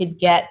close as you could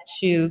get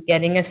to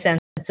getting a sense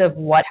of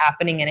what's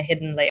happening in a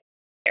hidden layer.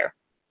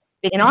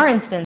 In our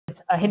instance,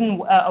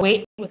 a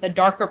weight with a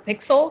darker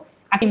pixel,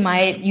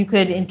 you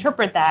could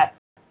interpret that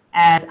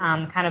as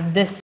kind of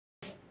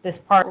this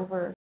part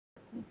over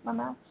my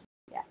mouse,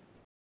 yeah,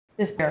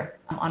 this here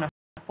on a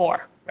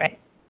 4, right?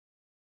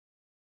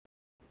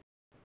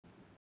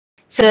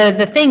 So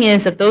the thing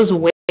is that those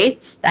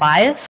weights, that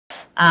bias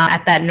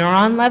at that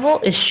neuron level,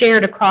 is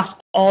shared across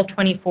all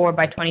 24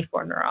 by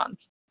 24 neurons.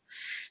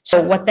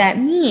 So what that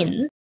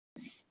means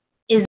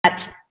is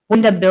that we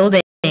end up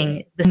building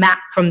the map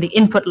from the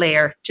input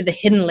layer to the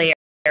hidden layer,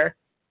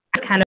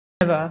 kind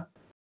of a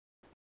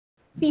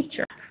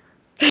feature.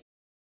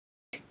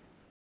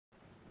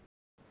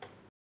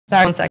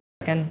 Sorry, 1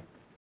 second.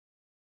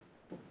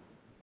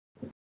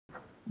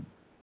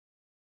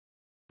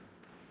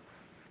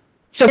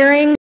 So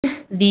sharing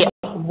the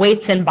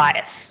weights and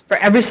bias for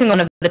every single one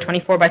of the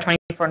 24 by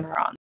 24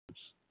 neurons,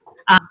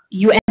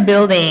 you end up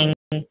building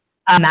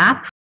a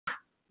map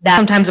that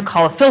sometimes we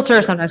call a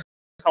filter, sometimes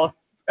we call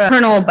a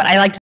kernel, but I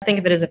like to think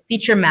of it as a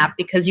feature map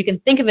because you can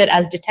think of it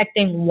as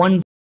detecting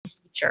one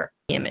feature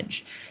in the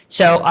image.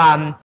 So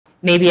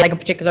maybe like a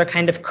particular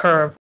kind of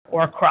curve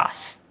or a cross,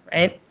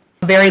 right?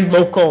 A very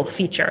local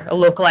feature, a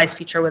localized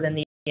feature within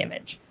the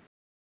image.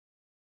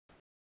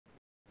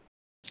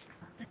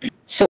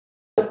 So,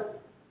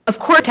 of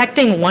course,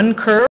 detecting one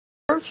curve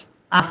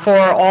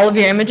for all of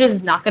your images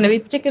is not going to be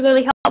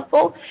particularly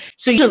helpful.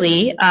 So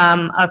usually,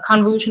 a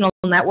convolutional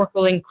network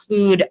will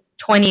include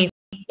 36,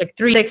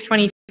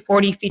 20,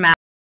 40 feet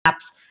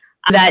maps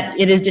that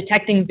it is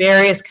detecting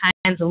various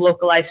kinds of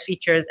localized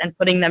features and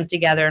putting them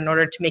together in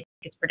order to make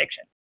its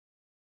prediction.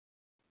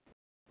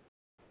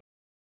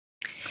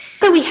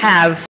 So we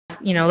have,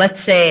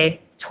 let's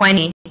say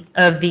 20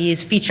 of these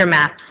feature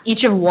maps,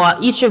 each of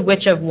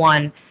which is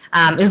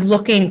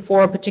looking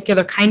for a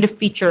particular kind of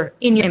feature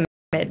in your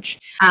image.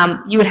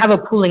 You would have a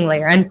pooling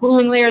layer, and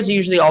pooling layers are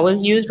usually always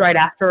used right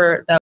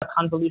after the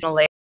convolutional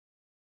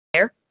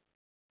layer.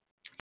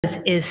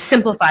 It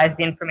simplifies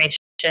the information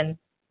in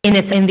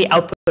the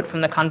output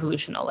from the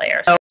convolutional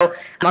layer. So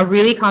a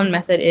really common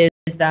method is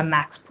the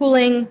max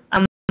pooling.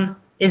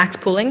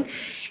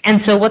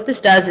 And so what this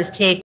does is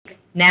take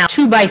now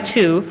 2 by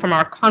 2 from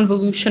our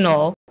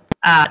convolutional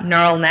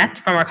neural net,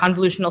 from our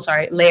convolutional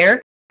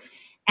layer,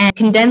 and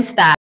condense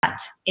that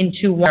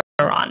into one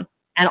neuron.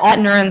 And all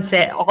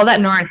that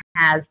neuron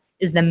has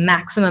is the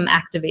maximum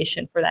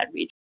activation for that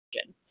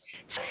region.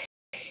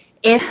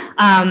 If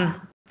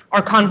our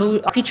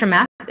feature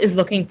map is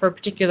looking for a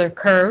particular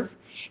curve,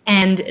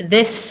 and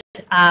this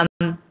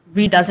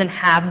really doesn't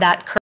have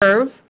that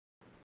curve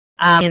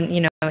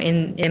in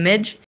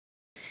image,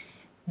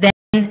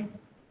 then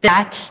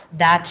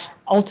that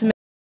ultimate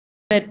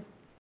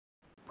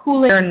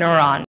pool layer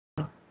neuron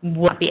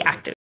will not be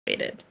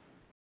activated,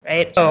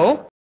 right?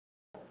 So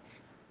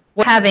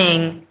we're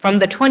having from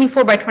the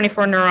 24 by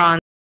 24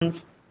 neurons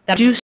that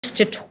reduced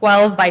to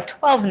 12 by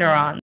 12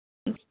 neurons.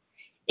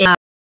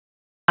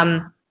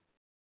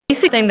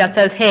 Basically thing that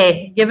says,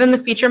 hey, given the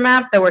feature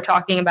map that we're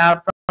talking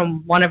about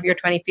from one of your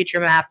 20 feature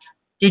maps,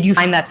 did you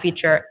find that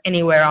feature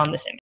anywhere on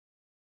this image?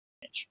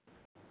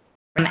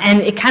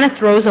 And it kind of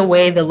throws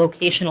away the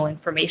locational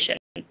information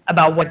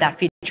about what that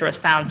feature was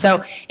found. So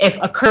if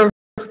a curve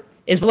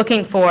is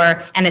looking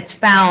for and it's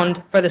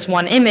found for this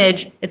one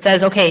image, it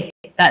says, okay,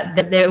 that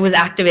it was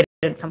activated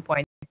at some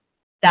point.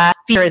 That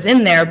feature is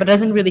in there, but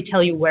doesn't really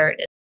tell you where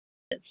it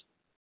is.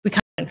 We cut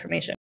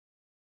information.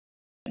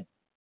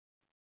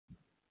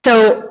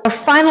 So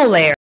our final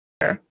layer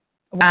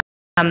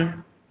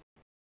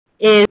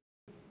is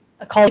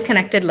called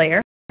connected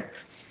layer.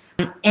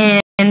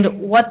 And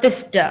what this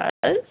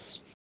does,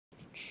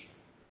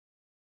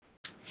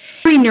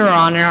 every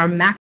neuron in our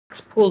max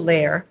pool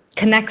layer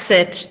connects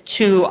it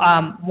to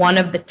one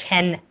of the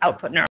 10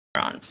 output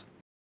neurons.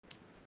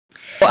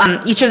 So,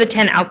 each of the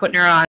 10 output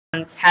neurons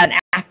has an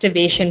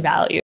activation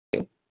value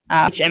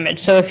each image.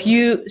 So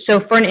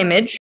for an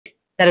image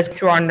that is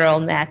through our neural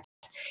net,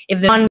 if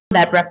the one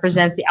that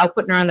represents the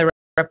output neuron that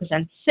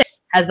represents 6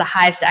 has the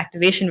highest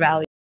activation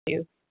value,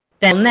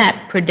 then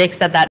net predicts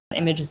that that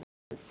image is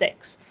 6.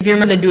 If you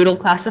remember the doodle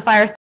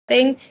classifier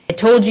thing, it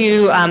told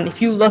you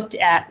if you looked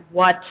at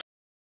what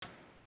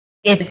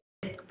it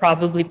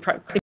probably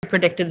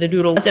predicted the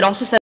doodle was, it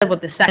also said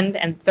what the second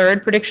and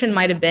third prediction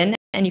might have been,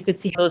 and you could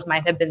see how those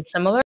might have been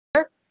similar.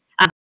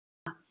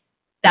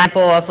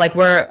 Example of like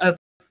where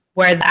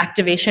the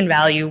activation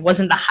value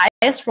wasn't the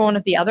highest for one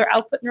of the other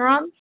output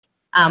neurons,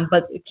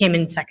 but it came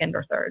in second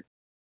or third.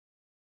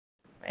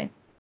 Right.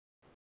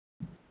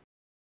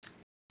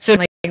 So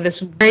like this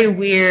very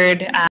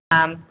weird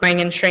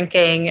growing and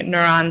shrinking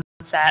neuron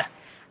set.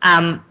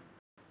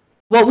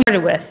 What we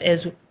started with is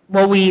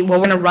what we're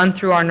going to run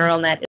through our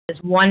neural net is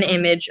one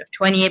image of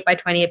 28 by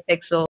 28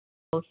 pixels.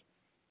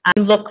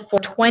 We look for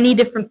 20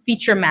 different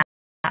feature maps,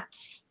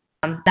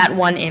 that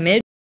one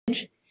image,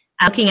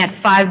 looking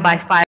at 5 by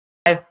 5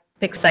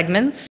 pixel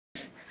segments,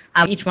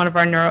 each one of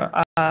our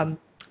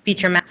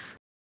feature maps.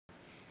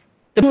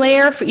 The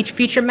layer for each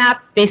feature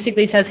map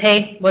basically says,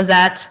 hey, was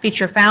that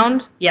feature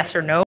found? Yes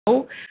or no.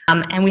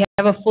 And we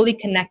have a fully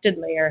connected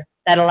layer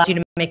that allows you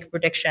to make a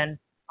prediction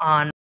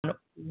on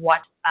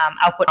what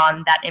output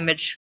on that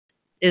image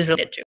is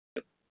related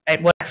to,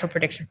 right? What actual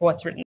prediction for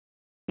what's written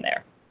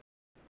there.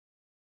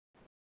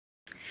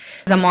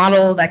 The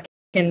model that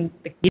can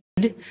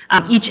read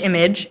each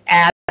image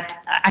at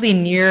actually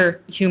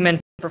near human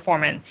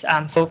performance.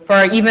 So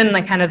for even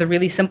like kind of the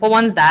really simple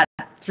ones, that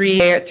three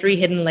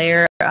hidden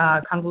layer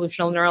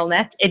convolutional neural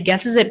net, it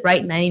guesses it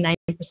right 99%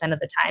 of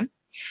the time.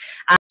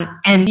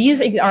 And these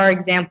are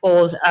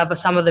examples of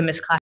some of the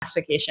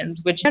misclassifications,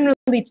 which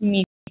generally to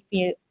me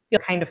feel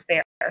kind of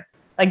fair.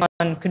 Like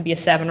one could be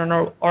a 7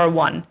 or a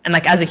 1, and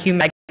like as a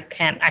human, I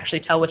can't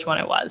actually tell which one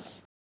it was.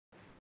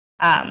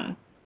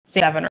 Say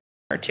 7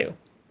 or 2.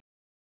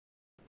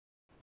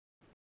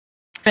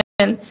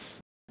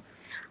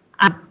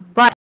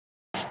 But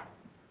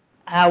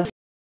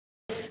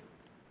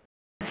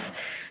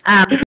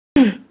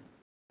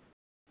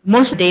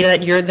most data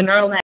that the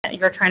neural net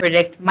you're trying to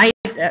predict might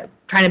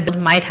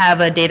have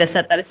a data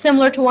set that is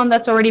similar to one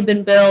that's already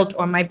been built,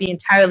 or might be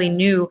entirely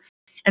new.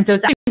 And so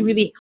it's actually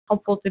really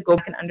helpful to go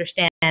back and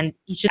understand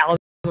each of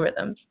the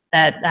algorithms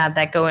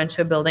that go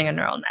into building a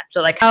neural net.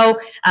 So like how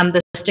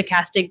the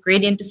stochastic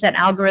gradient descent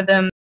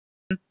algorithm,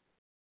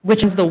 which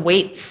is the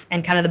weights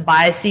and kind of the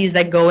biases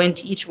that go into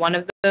each one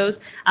of those,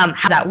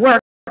 how that works.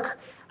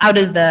 How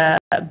does the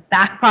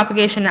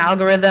backpropagation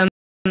algorithm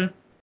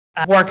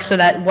work, so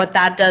that what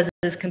that does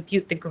is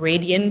compute the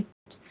gradient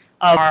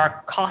of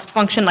our cost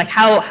function, like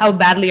how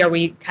badly are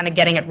we kind of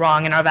getting it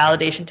wrong in our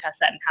validation test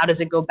set, and how does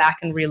it go back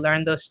and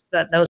relearn those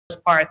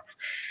parts?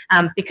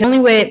 Because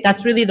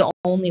that's really the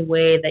only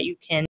way that you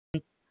can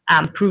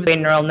improve the way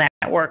neural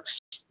networks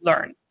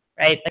learn,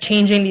 right? Like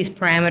changing these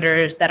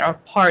parameters that are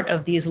part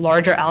of these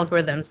larger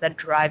algorithms that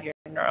drive your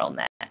neural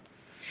net.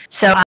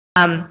 So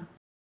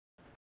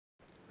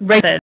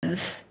regulators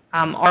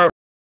are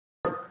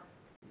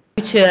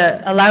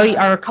to allow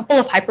a couple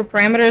of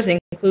hyperparameters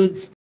includes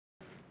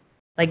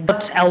like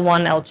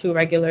L1,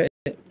 L2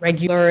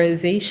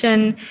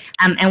 regularization,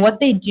 and what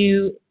they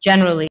do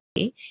generally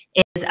is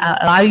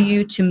allow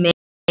you to make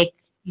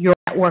your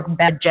network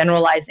better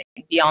generalizing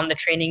beyond the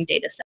training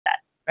data set,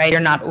 right?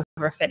 You're not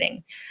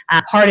overfitting.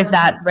 Part of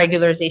that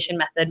regularization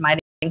method might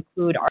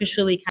include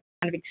artificially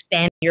kind of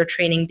expanding your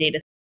training data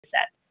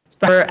set,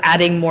 for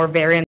adding more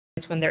variance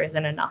when there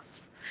isn't enough.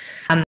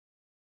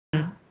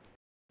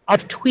 Our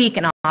tweak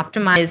and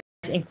optimize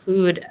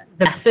include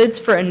the methods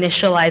for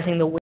initializing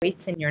the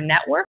weights in your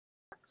network,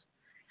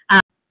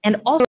 and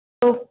also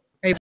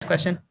Ready for the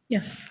question?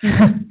 Yes.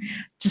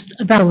 Just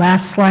about the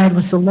last slide,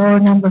 was the lower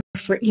number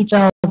for each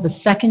cell the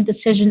second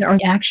decision or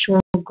the actual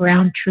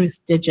ground truth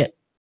digit?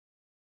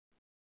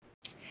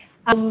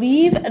 I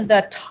believe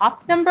the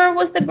top number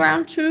was the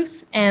ground truth,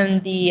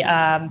 and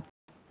the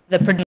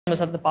prediction was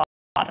at the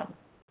bottom.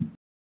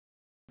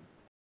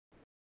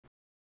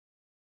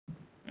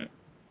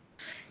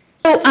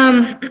 So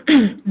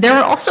there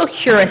are also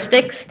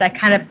heuristics that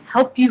kind of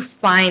help you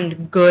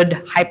find good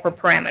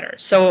hyperparameters.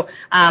 So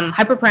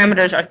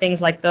hyperparameters are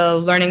things like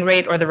the learning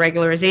rate or the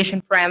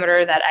regularization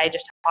parameter that I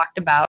just talked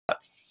about.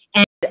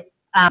 And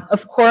of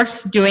course,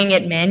 doing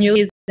it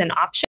manually is an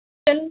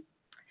option.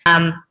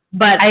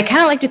 But I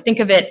kind of like to think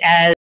of it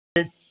as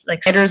like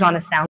sliders on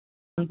a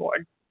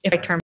soundboard, if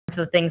I term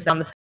the things on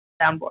the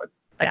soundboard.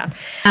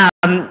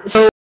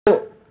 So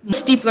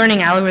most deep learning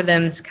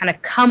algorithms kind of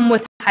come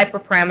with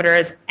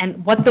hyperparameters,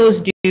 and what those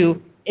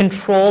do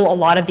control a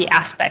lot of the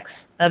aspects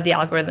of the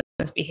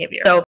algorithm's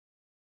behavior. So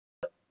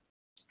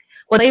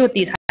what I do with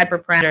these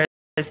hyperparameters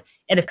is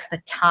it affects the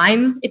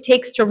time it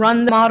takes to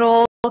run the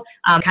model,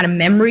 kind of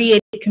memory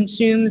it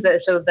consumes,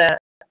 so the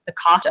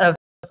cost of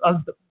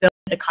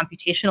the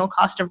computational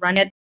cost of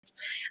running it,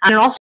 and it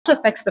also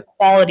affects the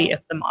quality of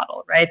the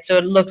model, right? So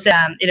it looks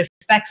at, it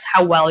affects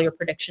how well your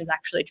predictions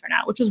actually turn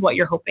out, which is what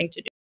you're hoping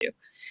to do.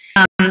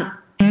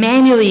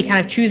 Manually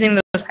kind of choosing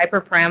those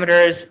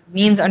hyperparameters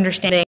means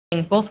understanding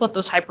both what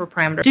those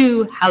hyperparameters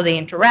do, how they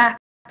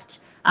interact,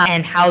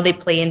 and how they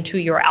play into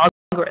your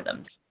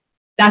algorithms.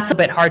 That's a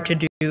bit hard to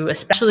do,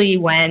 especially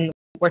when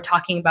we're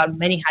talking about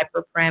many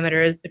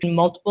hyperparameters between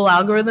multiple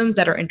algorithms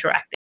that are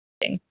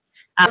interacting.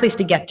 Place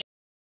to get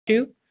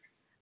to.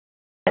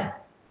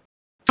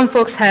 Some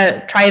folks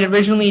have tried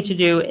originally to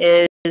do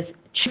is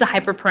choose a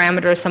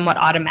hyperparameter somewhat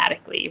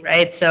automatically,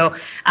 right? So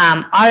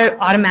our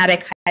automatic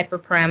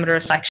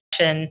hyperparameter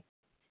selection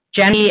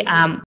generally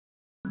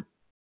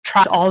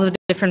tries all the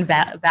different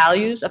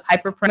values of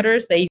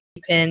hyperparameters that you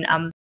can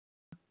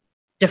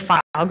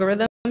define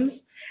algorithms,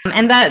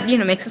 and that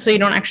makes it so you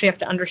don't actually have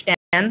to understand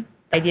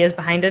the ideas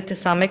behind it to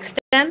some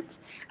extent,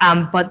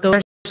 but those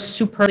are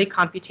superbly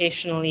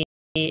computationally,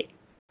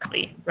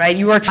 right?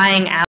 You are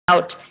trying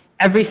out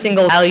every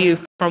single value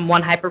from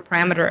one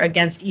hyperparameter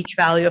against each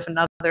value of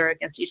another,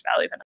 against each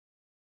value of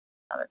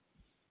another.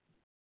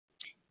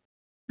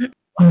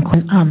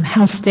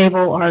 How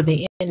stable are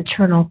the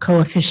internal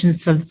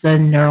coefficients of the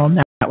neural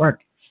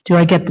network? Do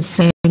I get the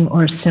same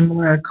or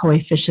similar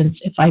coefficients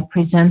if I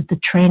present the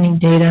training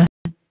data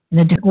in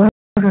a different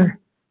order?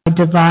 I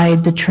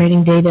divide the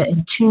training data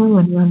in two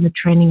and run the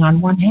training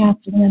on one half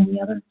and then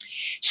the other?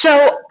 So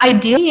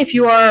ideally,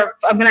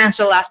 I'm going to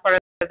answer the last part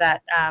of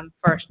that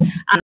first.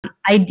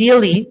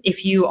 Ideally,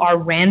 if you are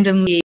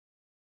randomly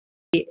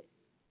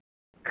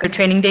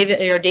training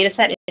your data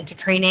set into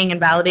training and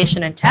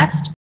validation and test,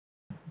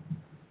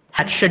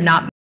 that should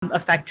not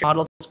affect your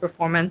model's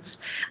performance.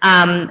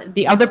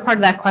 The other part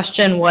of that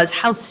question was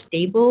how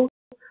stable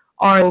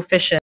are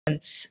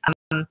coefficients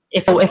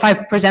if I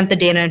present the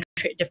data in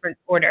a different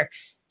order.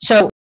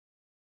 So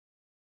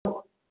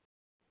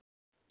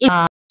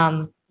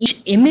each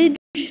image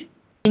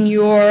in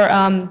your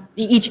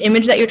each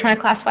image that you're trying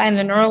to classify in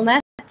the neural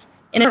net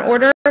in an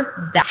order,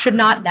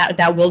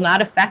 that will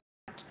not affect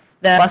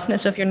the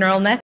robustness of your neural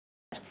net.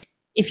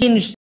 If you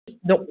change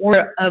the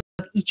order of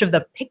each of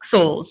the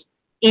pixels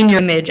in your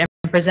image and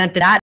present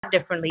that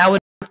differently, that would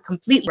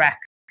completely wreck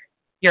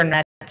your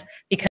net,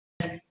 because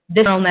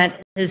this neural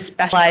net is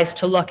specialized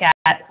to look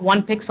at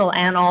one pixel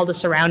and all the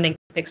surrounding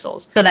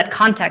pixels. So that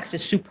context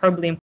is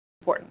superbly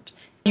important.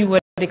 You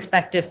would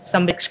expect if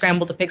somebody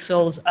scrambled the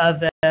pixels of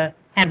the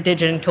hand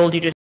digit and told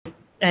you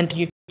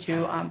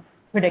to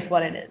predict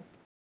what it is.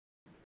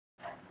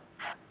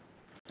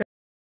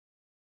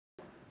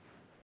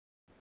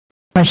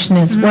 Question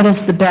is, what is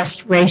the best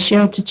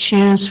ratio to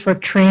choose for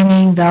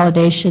training,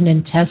 validation,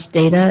 and test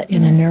data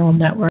in a neural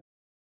network?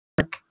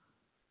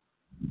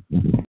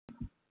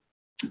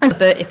 That's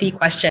the iffy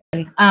question.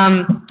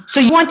 So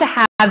you want to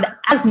have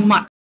as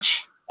much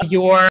of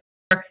your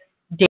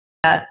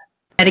data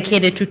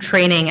dedicated to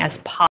training as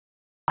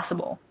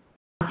possible.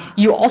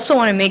 You also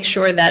want to make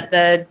sure that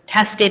the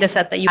test data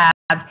set that you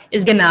have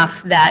is big enough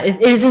that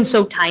it isn't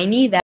so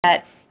tiny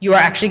that you are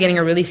actually getting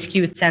a really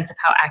skewed sense of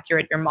how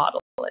accurate your model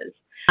is.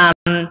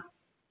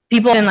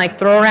 People can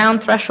throw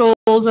around thresholds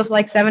of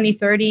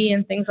 70-30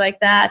 and things like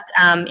that.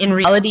 In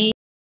reality,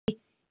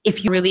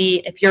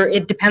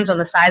 it depends on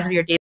the size of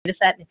your data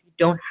set. If you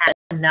don't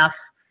have enough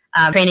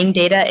training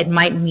data, it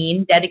might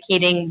mean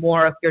dedicating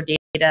more of your data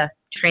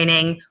to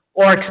training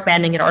or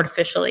expanding it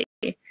artificially.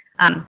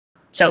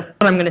 So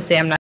what I'm going to say,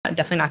 I'm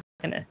definitely not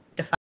going to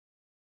define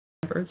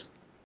numbers.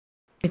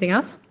 Anything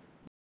else?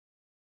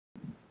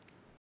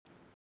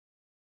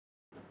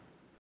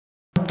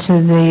 To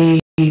the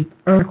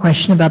earlier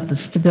question about the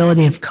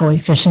stability of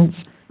coefficients,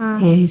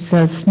 he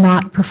says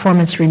not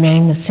performance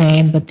remain the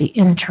same, but the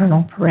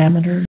internal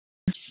parameters.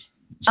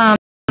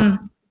 The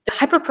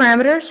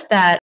hyperparameters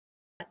the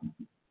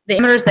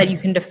parameters that you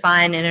can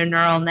define in a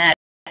neural net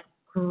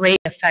greatly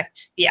affect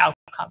the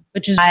outcome,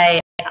 which is why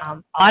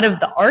a lot of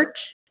the art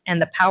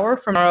and the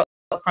power from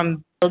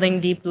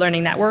building deep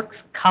learning networks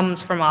comes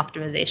from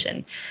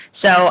optimization.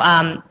 So,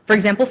 for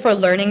example, for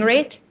learning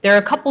rate, there are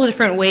a couple of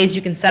different ways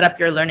you can set up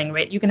your learning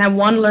rate. You can have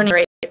one learning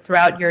rate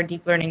throughout your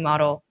deep learning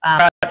model,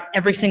 throughout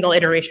every single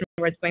iteration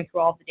where it's going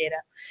through all the data.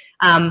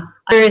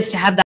 Other is to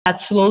have that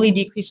slowly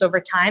decrease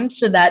over time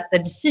so that the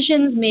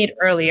decisions made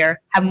earlier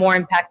have more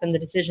impact than the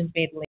decisions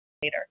made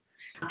later.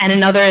 And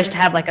another is to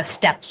have like a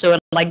step, so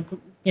like,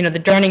 you know, the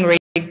learning rate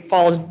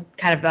falls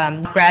kind of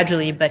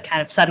gradually, but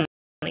kind of suddenly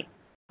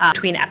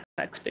between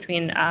epochs,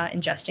 between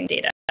ingesting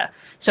data.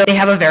 So they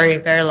have a very,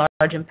 very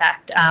large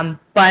impact.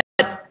 But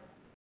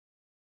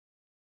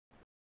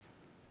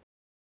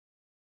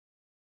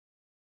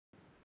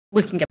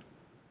we can get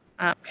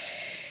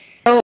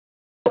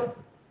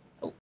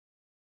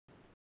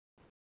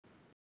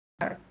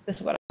this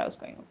is what I was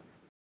going over.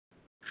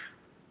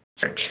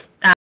 Search.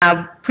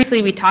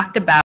 Previously, we talked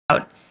about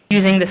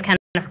using this kind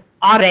of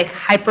automatic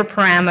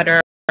hyperparameter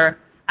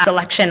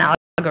selection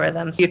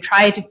algorithm. So you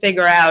try to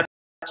figure out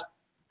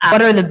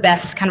what are the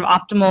best kind of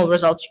optimal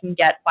results you can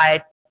get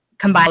by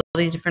combining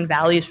all these different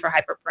values for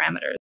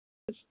hyperparameters.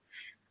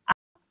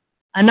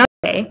 Another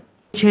way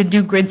is to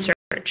do grid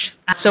search.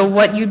 So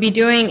what you'd be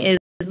doing is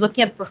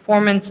looking at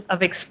performance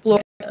of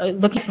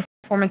looking at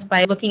performance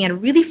by looking at a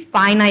really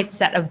finite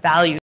set of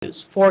values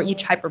for each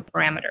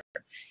hyperparameter.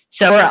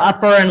 So our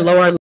upper and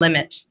lower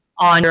limit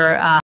on your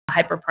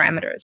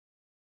hyperparameters.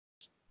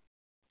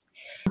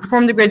 To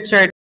perform the grid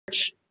search,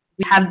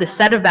 we have the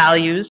set of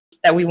values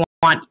that we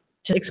want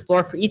to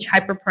explore for each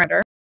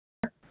hyperparameter.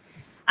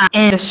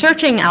 And the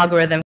searching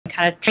algorithm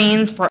kind of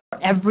trains for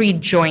every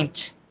joint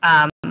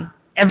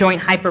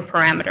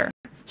hyperparameter.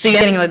 So you're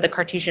getting like the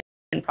Cartesian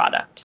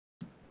product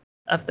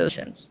of those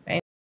things,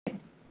 right?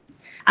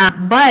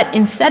 But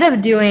instead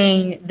of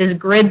doing this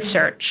grid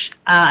search,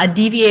 a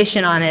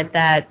deviation on it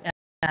that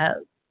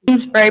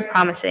seems very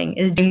promising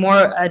is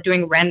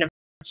doing random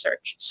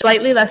search.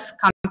 Slightly less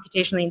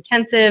computationally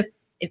intensive,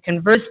 it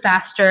converts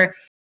faster,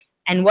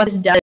 and what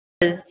it does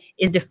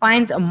is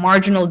defines a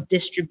marginal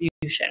distribution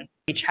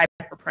for each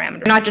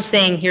hyperparameter. You're not just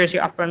saying here's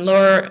your upper and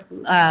lower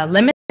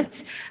limits,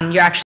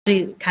 you're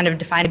actually kind of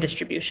defining a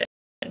distribution.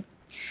 So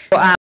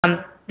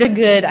they're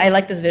good. I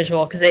like this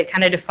visual because it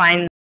kind of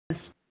defines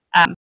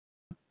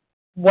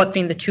what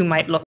the two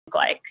might look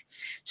like.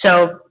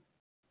 So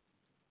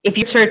if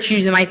you search,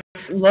 you might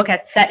look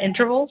at set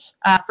intervals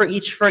for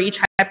each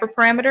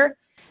hyperparameter,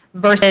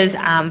 versus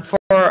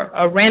for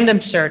a random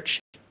search,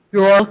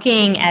 you're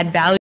looking at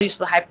values for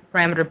the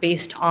hyperparameter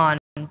based on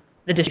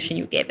the distribution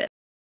you gave it,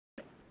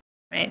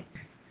 right?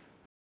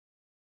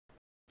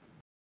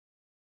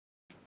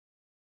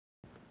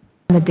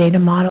 The data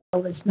model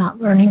is not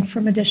learning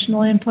from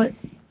additional input?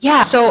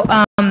 Yeah, so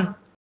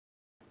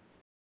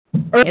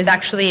is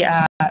actually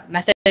a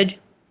method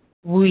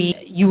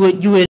you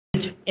would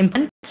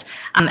implement.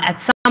 At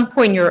some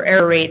point, your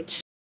error rate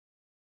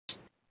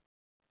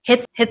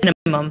hits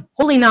minimum,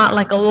 hopefully not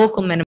like a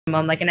local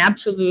minimum, like an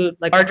absolute,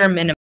 like larger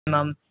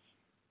minimum,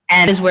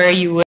 and is where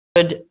you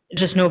would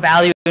just no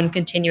value in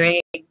continuing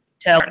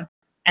to learn.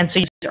 And so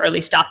you use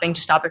early stopping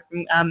to stop it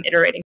from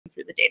iterating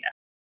through the data.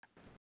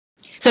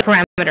 So a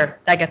parameter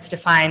that gets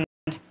defined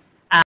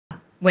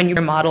when you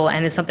model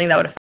and is something that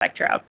would affect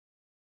your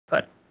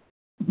output.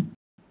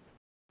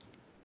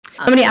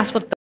 Somebody asked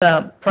what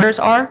the parameters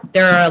are.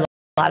 There are a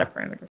lot of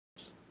parameters.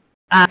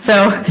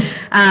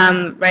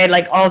 Right,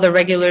 like all the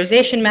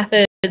regularization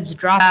methods,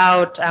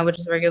 dropout, which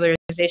is a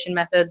regularization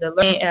method, the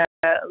learning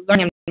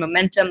and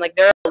momentum, like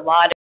there are a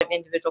lot of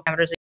individual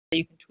parameters that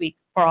you can tweak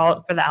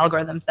for the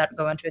algorithms that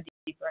go into a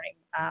deep learning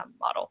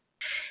model.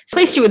 The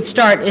place you would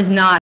start is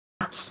not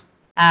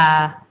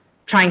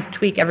trying to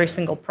tweak every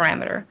single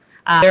parameter.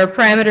 There are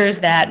parameters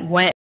that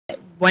when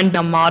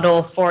a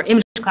model for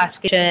image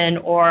classification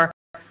or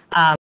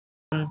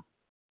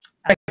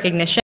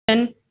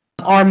recognition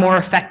are more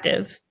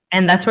effective.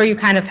 And that's where you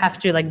kind of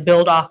have to like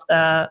build off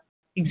the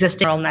existing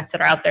neural nets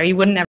that are out there. You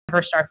wouldn't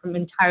ever start from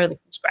entirely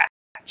from scratch.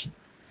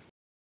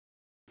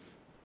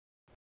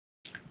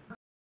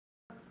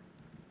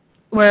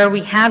 Where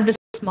we have this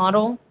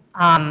model,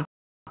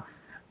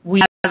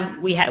 we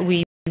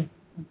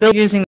built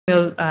using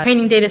the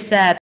training data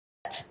set,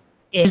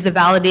 is the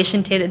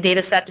validation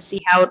data set to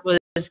see how it was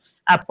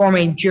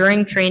performing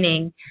during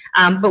training.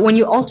 But when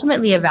you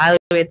ultimately evaluate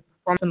the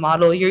performance of the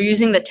model, you're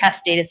using the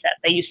test data set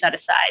that you set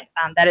aside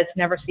that it's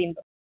never seen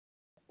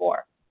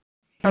before.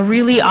 A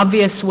really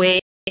obvious way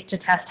to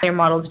test how your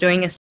model is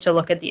doing is to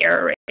look at the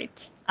error rates.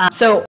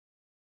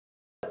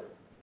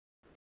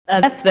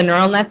 That's the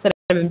neural nets that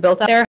have been built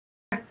out there.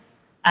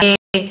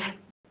 They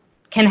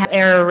can have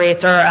error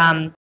rates, or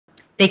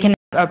they can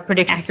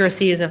predict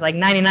accuracies of like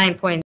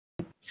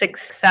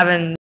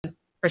 99.67%,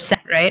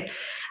 right?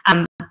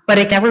 But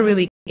it can never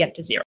really get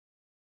to zero.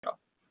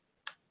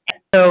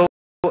 So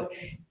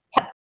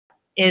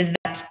is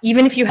that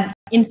even if you have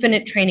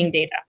infinite training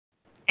data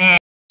and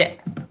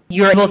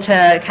you're able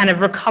to kind of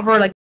recover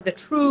like the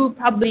true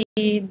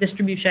probability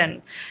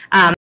distribution,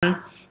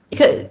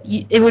 because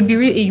it would be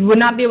you would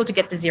not be able to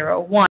get to zero.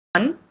 One,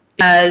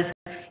 because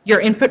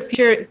your input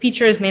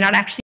features may not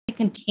actually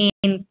contain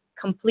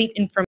complete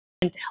information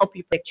to help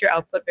you predict your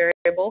output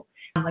variable.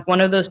 Like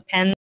one of those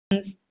pens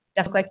doesn't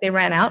look like they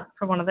ran out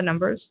for one of the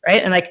numbers,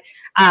 right? And like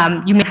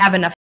you may have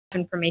enough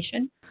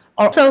information.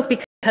 Also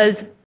because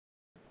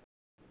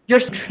you're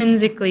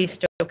intrinsically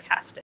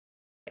stochastic,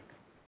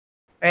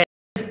 right?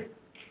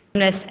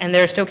 And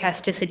there's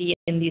stochasticity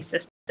in these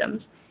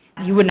systems.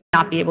 You would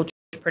not be able to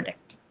predict.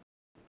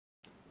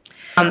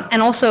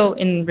 And also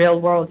in real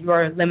world, you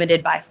are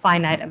limited by a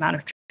finite amount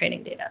of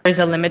training data. There's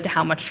a limit to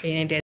how much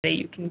training data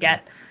you can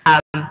get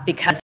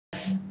because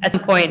at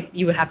some point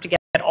you would have to get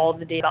all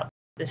the data about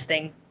this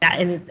thing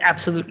in its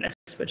absoluteness,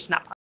 which is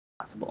not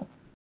possible.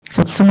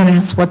 So someone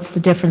asks, what's the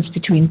difference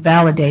between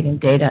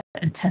validating data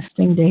and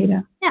testing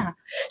data? Yeah.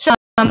 So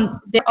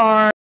there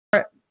are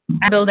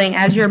building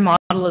as your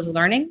model is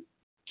learning.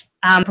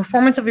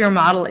 Performance of your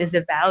model is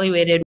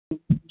evaluated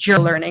during your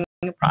learning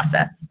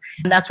process,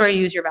 and that's where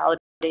you use your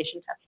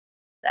validation test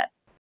set.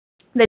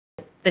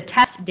 The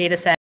test data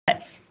set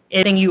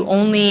is something you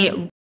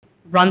only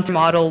run the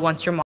model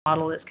once your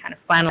model is kind of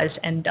finalized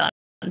and done,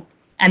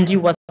 and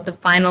do what the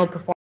final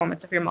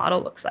performance of your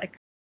model looks like.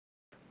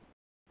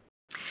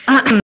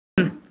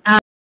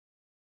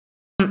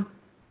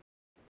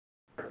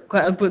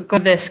 Go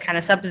with this kind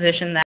of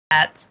supposition that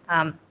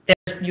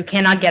you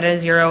cannot get a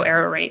zero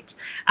error rate.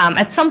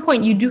 At some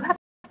point, you do have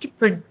to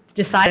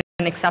decide what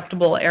an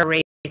acceptable error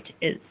rate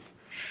is.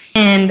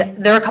 And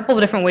there are a couple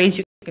of different ways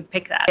you could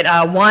pick that.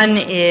 One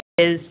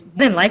is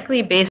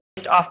likely based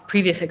off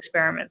previous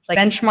experiments, like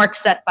benchmarks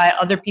set by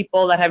other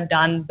people that have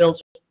done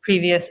build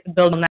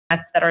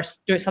nets that are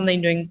doing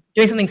something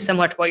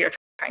similar to what you're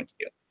trying to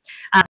do.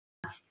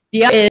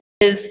 The other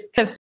is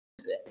kind of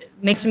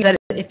makes me that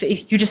if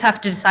you just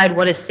have to decide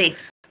what is safe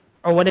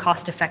or what is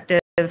cost effective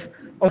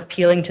or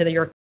appealing to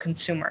your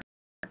consumer,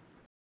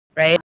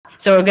 right?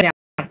 So a good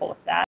example of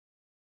that.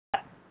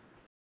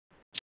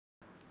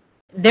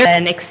 There's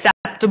an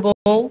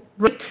acceptable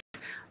rate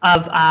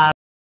of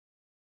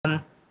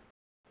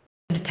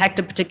detect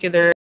a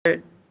particular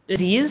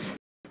disease,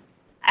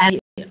 and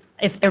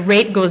if the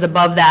rate goes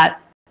above that,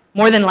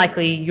 more than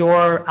likely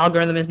your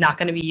algorithm is not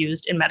going to be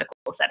used in medical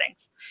settings.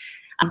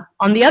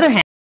 On the other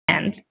hand,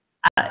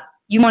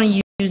 you want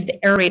to use the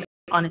error rate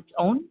on its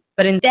own,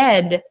 but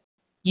instead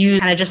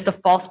use kind of just the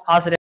false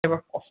positive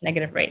or false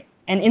negative rate.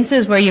 And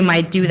instances where you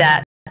might do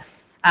that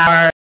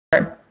are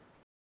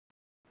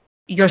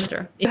your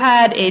sister. If you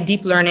had a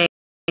deep learning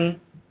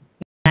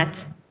net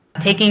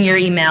taking your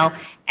email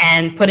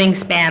and putting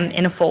spam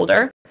in a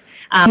folder,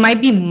 it might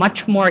be much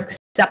more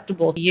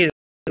acceptable to you as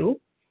a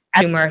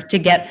consumer to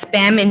get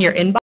spam in your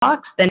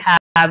inbox than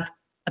have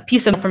a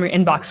piece of from your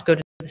inbox go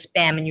to the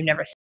spam and you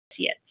never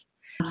see it.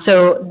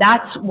 So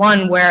that's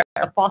one where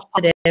a false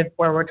positive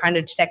where we're trying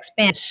to detect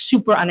spam is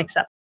super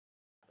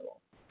unacceptable.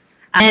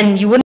 And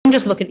you wouldn't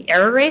just look at the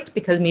error rates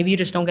because maybe you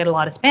just don't get a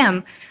lot of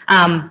spam,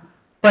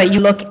 but you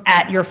look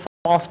at your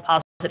false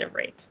positive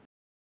rate.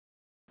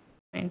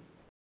 Okay.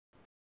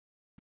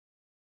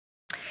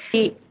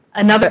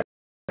 Another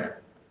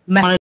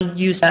method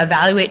used to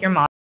evaluate your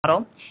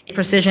model is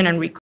precision and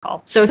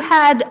recall. So if you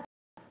had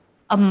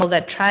a model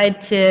that tried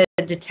to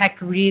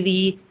detect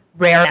really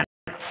rare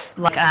events,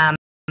 like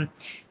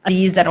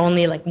disease that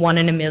only like 1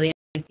 in a million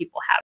people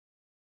have.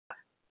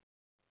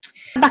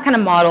 That kind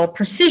of model,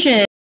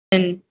 precision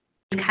is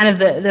kind of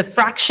the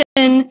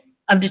fraction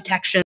of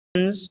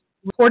detections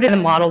reported in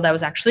the model that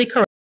was actually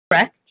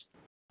correct,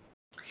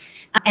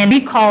 and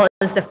recall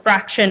is the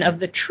fraction of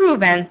the true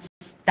events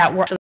that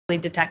were actually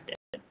detected,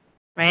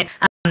 right?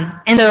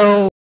 And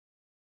so,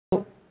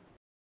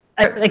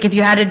 like if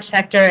you had a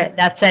detector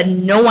that said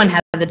no one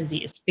has the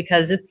disease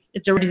because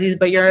it's a disease,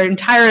 but your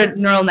entire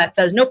neural net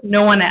says nope,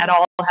 no one at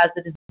all has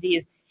the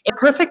disease. It's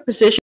perfect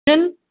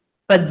precision,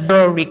 but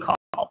zero recall,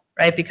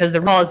 right? Because the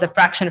recall is the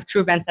fraction of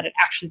true events that it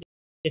actually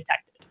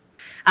detected.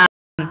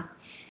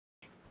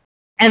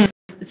 And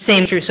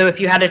same true. So if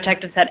you had a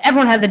detector that said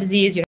everyone has the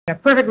disease, you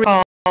have perfect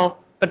recall,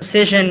 but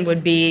precision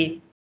would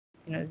be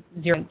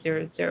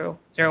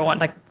 0.0001,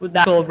 like the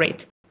actual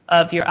rate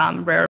of your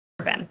rare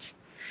event.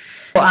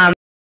 So,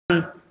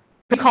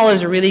 recall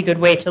is a really good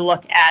way to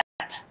look at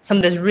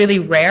something that's really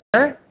rare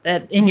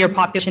that in your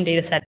population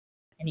data set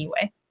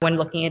anyway, when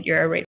looking at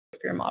your rate for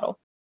your model.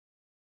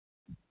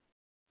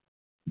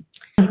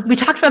 We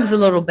talked about this a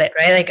little bit,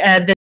 right? Like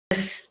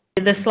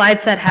this slide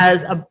set has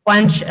a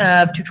bunch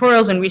of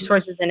tutorials and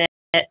resources in it,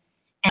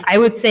 and I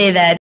would say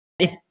that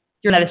if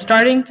you're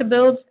starting to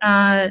build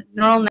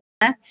neural nets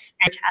and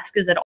your task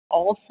is at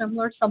all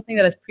similar, something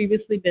that has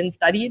previously been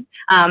studied,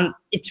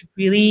 it's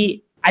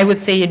really, I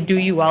would say it'd do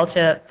you well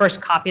to first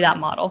copy that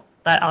model,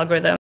 that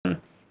algorithm,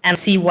 and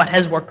see what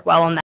has worked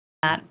well on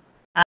that.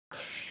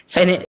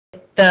 So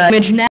the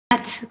ImageNet,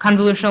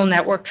 convolutional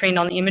network trained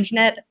on the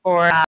ImageNet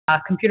for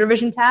computer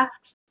vision tasks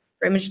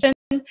for image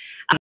vision,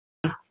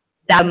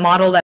 that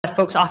model that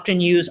folks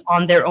often use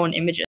on their own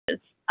images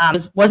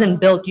wasn't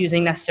built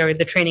using necessarily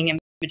the training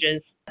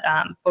images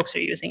folks are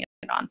using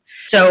it on.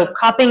 So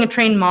copying a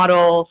trained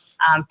model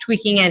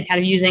tweaking and kind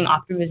of using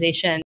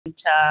optimization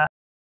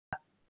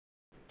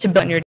to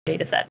build your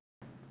data set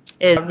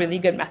is a really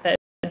good method,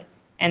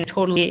 and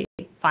totally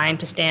fine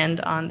to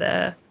stand on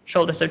the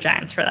shoulders of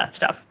giants for that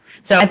stuff.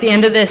 So at the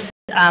end of this,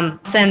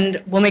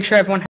 we'll make sure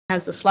everyone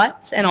has the slides,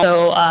 and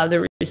also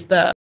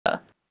the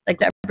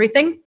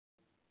everything,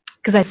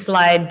 because that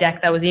slide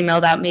deck that was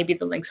emailed out, maybe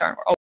the links aren't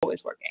always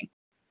working.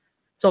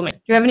 So, do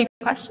you have any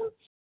questions?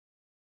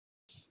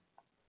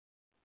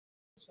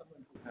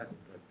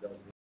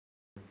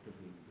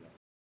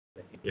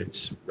 It's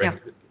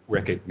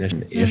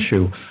recognition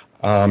issue.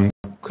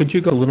 Could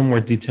you go a little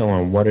more detail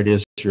on what it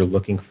is you're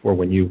looking for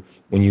when you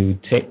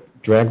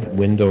drag the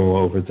window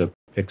over the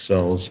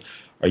pixels?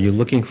 Are you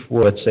looking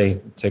for, let's say,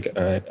 take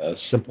a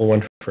simple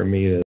one for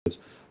me is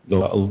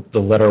the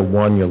letter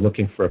 1. You're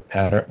looking for a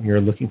pattern.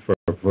 You're looking for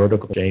a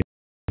vertical shape.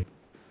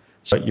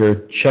 So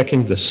you're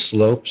checking the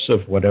slopes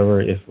of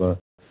whatever. If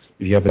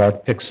you have a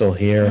dark pixel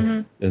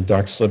here, a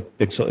dark slope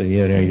pixel,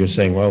 you're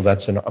saying, well,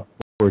 that's an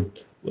upward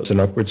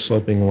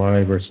sloping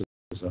line versus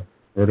a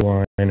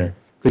vertical line. Or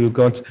could you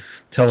go and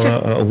tell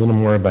a little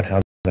more about how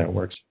that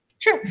works?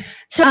 Sure.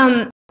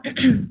 So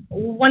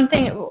one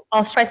thing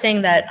I'll start by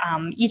saying that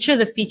each of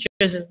the features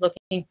is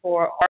looking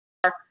for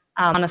are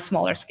on a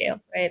smaller scale,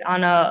 right?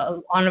 On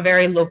a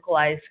very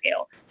localized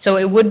scale. So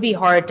it would be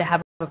hard to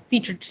have a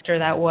feature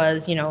that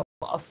was,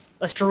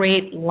 a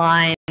straight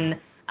line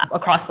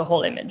across the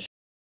whole image,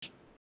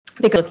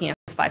 because looking at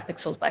 5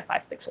 pixels by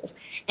 5 pixels.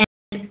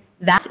 And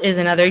that is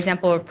another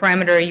example of a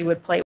parameter you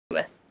would play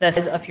with, the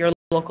size of your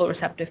local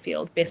receptive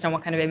field, based on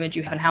what kind of image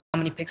you have and how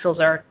many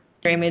pixels are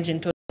your image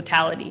in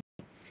totality.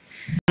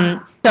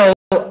 So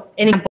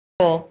an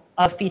example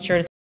of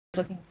features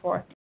looking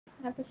for,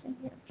 I have this in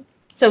here.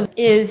 So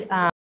is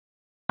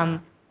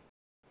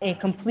a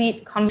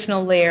complete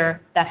convolutional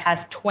layer that has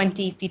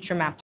 20 feature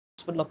maps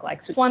would look like.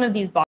 So one of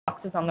these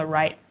boxes on the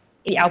right,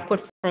 the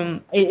output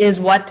is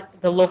what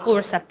the local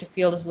receptive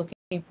field is looking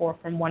for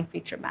from one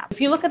feature map.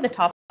 If you look at the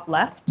top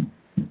left,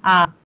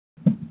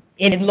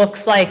 it looks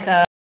like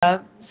a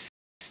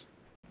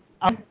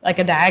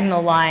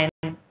diagonal line,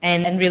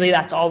 and really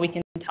that's all we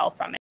can tell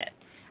from it.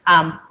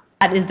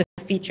 That is the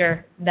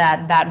feature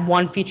that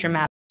one feature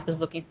map is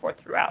looking for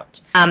throughout.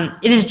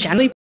 It is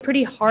generally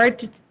pretty hard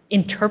to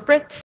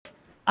interpret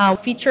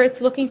feature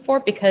it's looking for,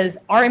 because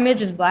our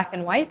image is black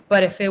and white,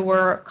 but if it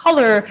were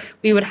color,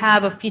 we would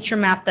have a feature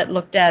map that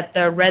looked at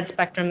the red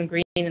spectrum, the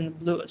green, and the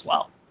blue as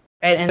well,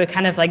 right? And it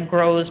kind of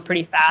grows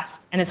pretty fast,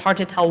 and it's hard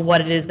to tell what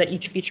it is that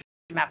each feature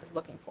map is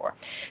looking for.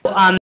 So,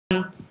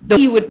 the way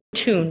you would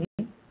tune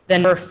the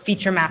number of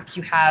feature maps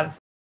you have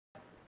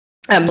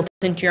built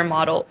into your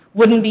model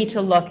wouldn't be to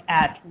look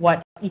at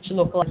what each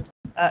local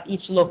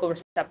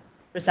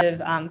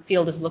receptive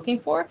field is looking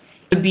for.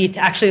 It would be to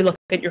actually look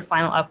at your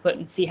final output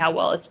and see how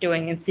well it's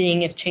doing, and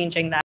seeing if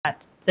changing the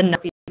number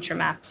of feature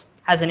maps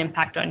has an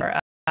impact on your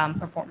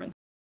performance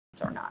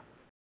or not.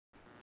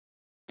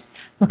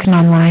 Looking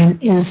online,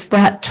 is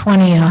that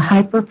 20 a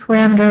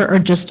hyperparameter or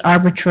just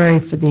arbitrary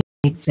for the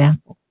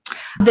example?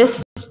 This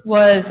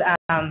was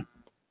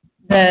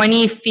the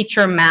 20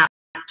 feature maps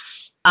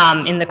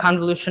in the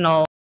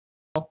convolutional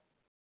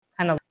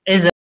kind of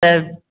is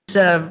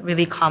a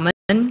really common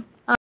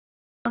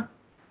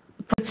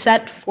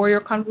set for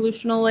your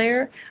convolutional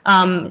layer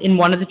in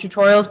one of the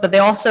tutorials, but they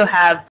also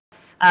have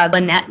the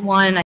net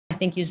one, I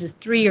think, uses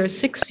 3 or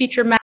 6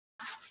 feature maps.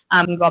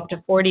 You can go up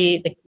to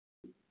 40.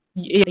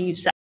 You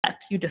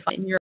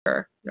define your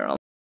neural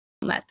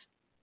net.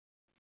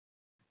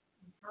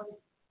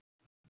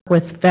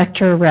 With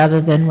vector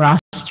rather than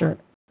raster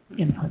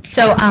input.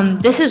 So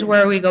this is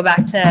where we go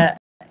back to,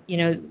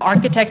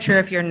 architecture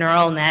of your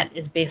neural net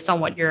is based on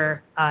what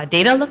your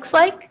data looks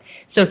like.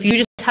 So if you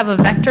just have a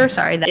vector,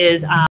 that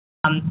is,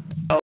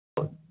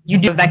 you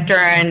do a vector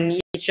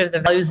and each of the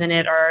values in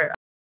it are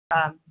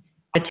a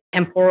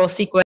temporal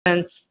sequence.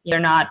 They're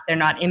not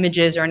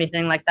images or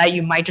anything like that.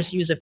 You might just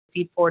use a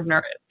feed-forward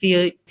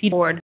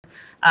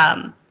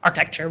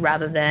architecture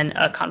rather than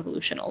a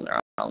convolutional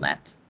neural net.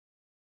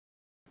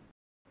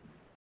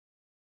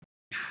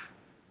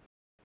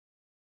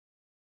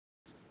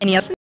 Any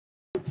other?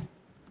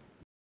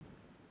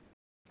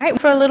 All right,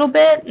 for a little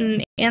bit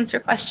and answer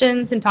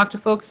questions and talk to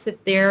folks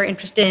if they're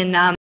interested in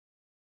the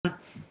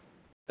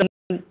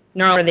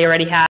neural they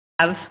already have.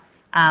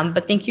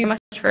 But thank you very much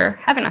for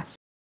having us.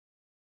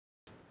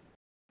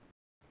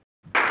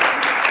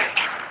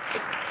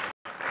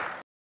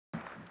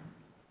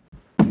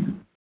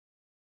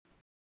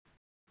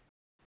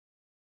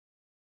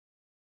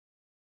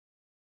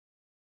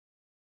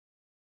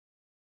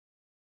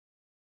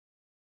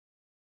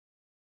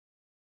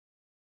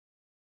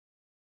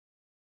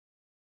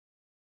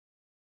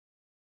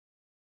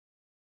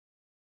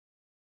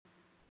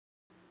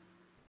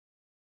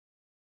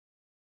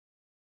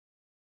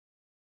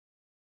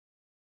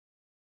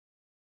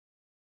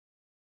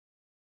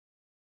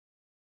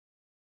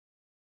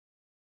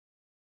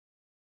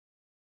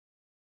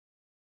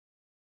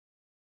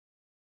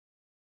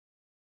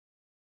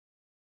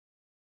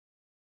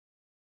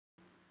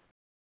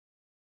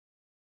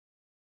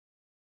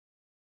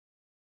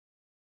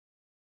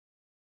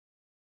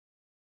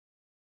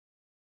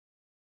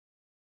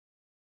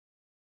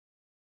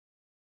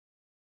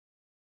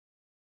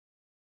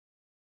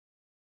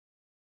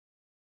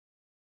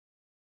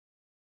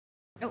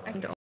 Oh, I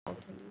can do all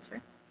attendees,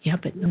 right? Yeah,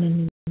 but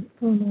no,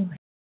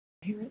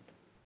 I hear it.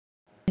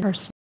 In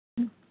person.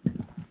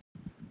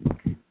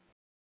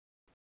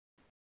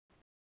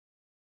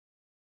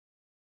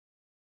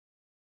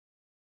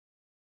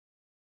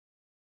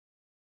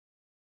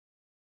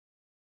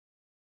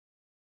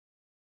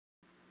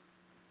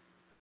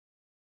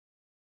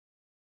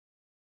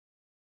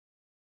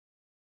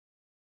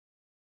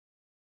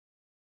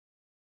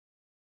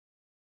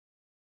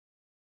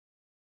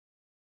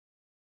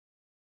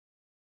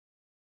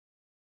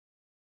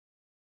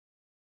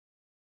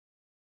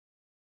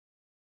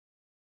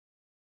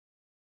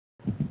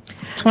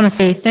 I just want to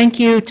say thank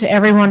you to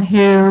everyone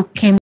who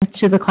came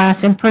to the class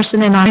in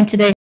person and online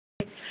today.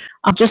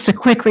 Just a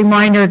quick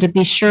reminder to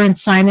be sure and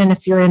sign in if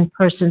you're in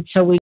person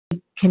so we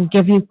can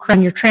give you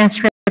your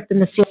transcript in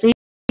the CLC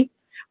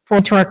for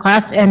into our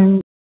class, and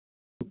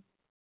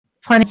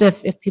plenty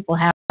if people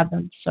have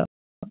them. So,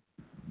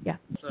 yeah.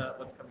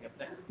 What's coming up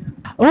next?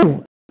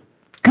 Oh,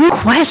 good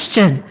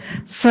question.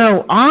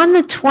 So on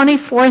the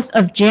 24th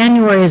of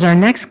January is our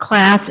next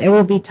class. It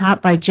will be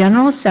taught by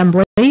General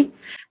Assembly,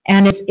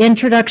 and it's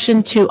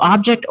Introduction to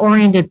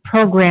Object-Oriented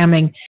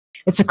Programming.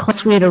 It's a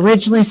class we had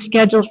originally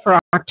scheduled for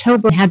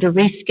October and had to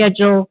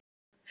reschedule.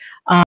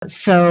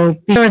 So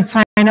be sure and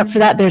sign up for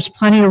that. There's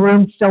plenty of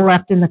room still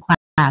left in the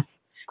class.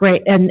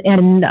 Great. And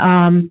in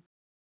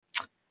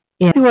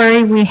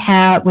February, we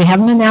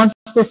haven't announced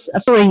this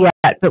officially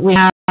yet, but we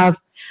have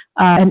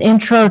an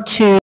intro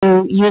to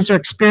user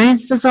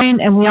experience design,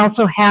 and we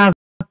also have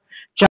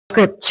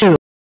JavaScript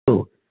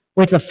 2,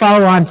 which is a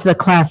follow-on to the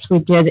class we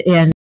did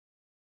in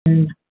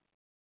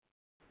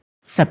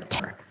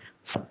September.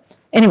 So,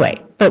 anyway,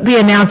 but we'll be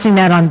announcing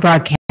that on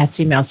broadcast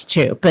emails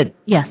too. But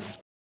yes.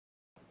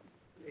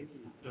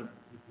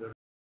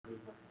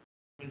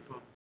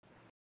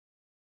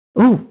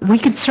 Oh, we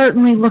could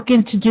certainly look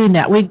into doing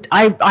that.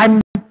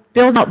 I'm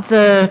building up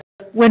the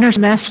winter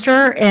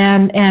semester,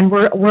 and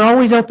we're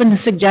always open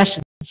to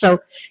suggestions. So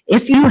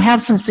if you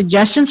have some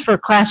suggestions for a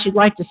class you'd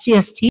like to see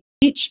us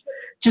teach,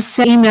 just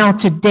send an email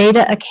to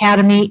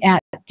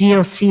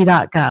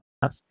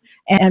dataacademy@doc.gov,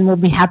 and we'll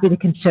be happy to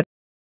consider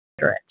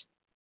it.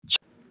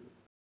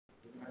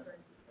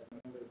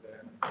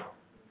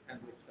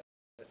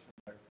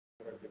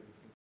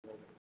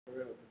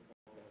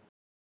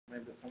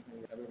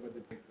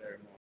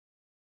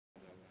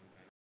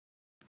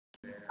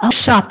 A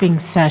shopping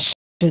session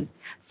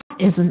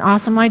is an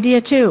awesome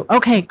idea too.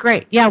 Okay,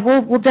 great. Yeah,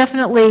 we'll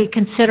definitely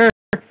consider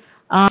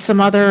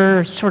some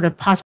other sort of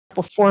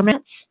possible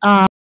formats.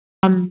 Yeah,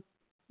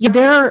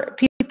 there are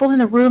people in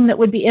the room that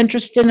would be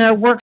interested in a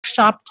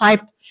workshop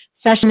type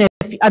session.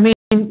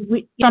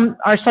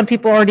 Some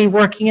people already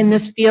working in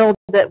this field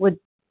that would.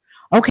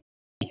 Okay,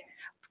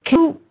 can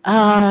you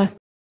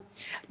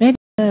maybe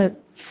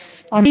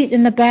on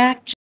in the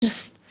back just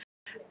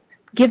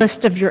give a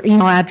list of your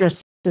email addresses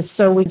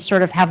so we can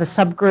sort of have a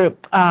subgroup,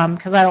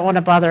 because I don't want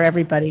to bother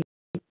everybody.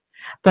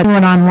 But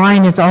anyone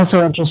online is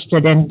also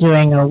interested in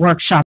doing a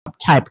workshop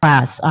type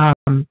class.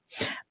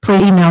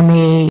 Please email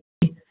me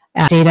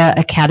at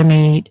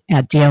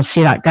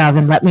dataacademy@dlc.gov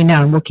and let me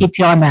know, and we'll keep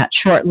you on that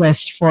short list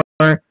for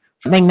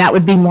something that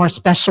would be more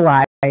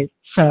specialized.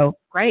 So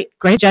great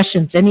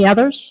suggestions. Any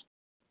others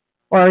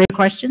or any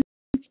questions?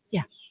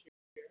 Yeah.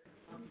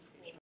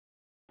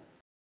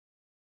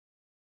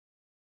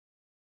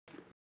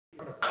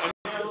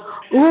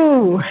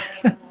 Ooh.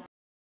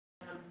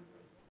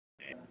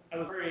 I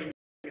was wondering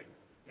if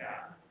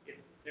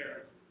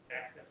there's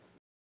access.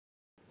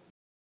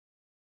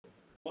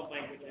 What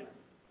languages?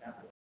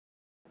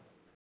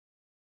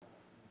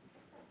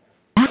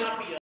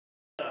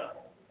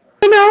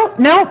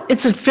 No,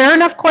 it's a fair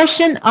enough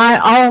question.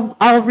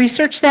 I'll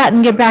research that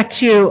and get back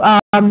to you.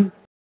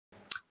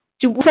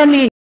 Send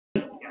me.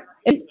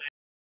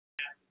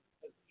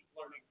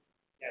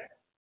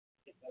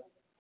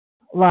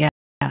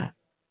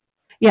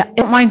 Yeah, if you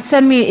don't mind,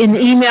 send me an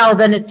email,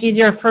 then it's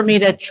easier for me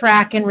to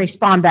track and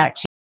respond back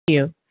to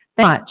you.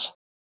 Thank you much.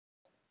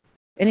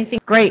 Anything?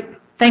 Great.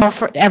 Thank you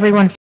for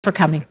everyone for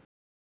coming.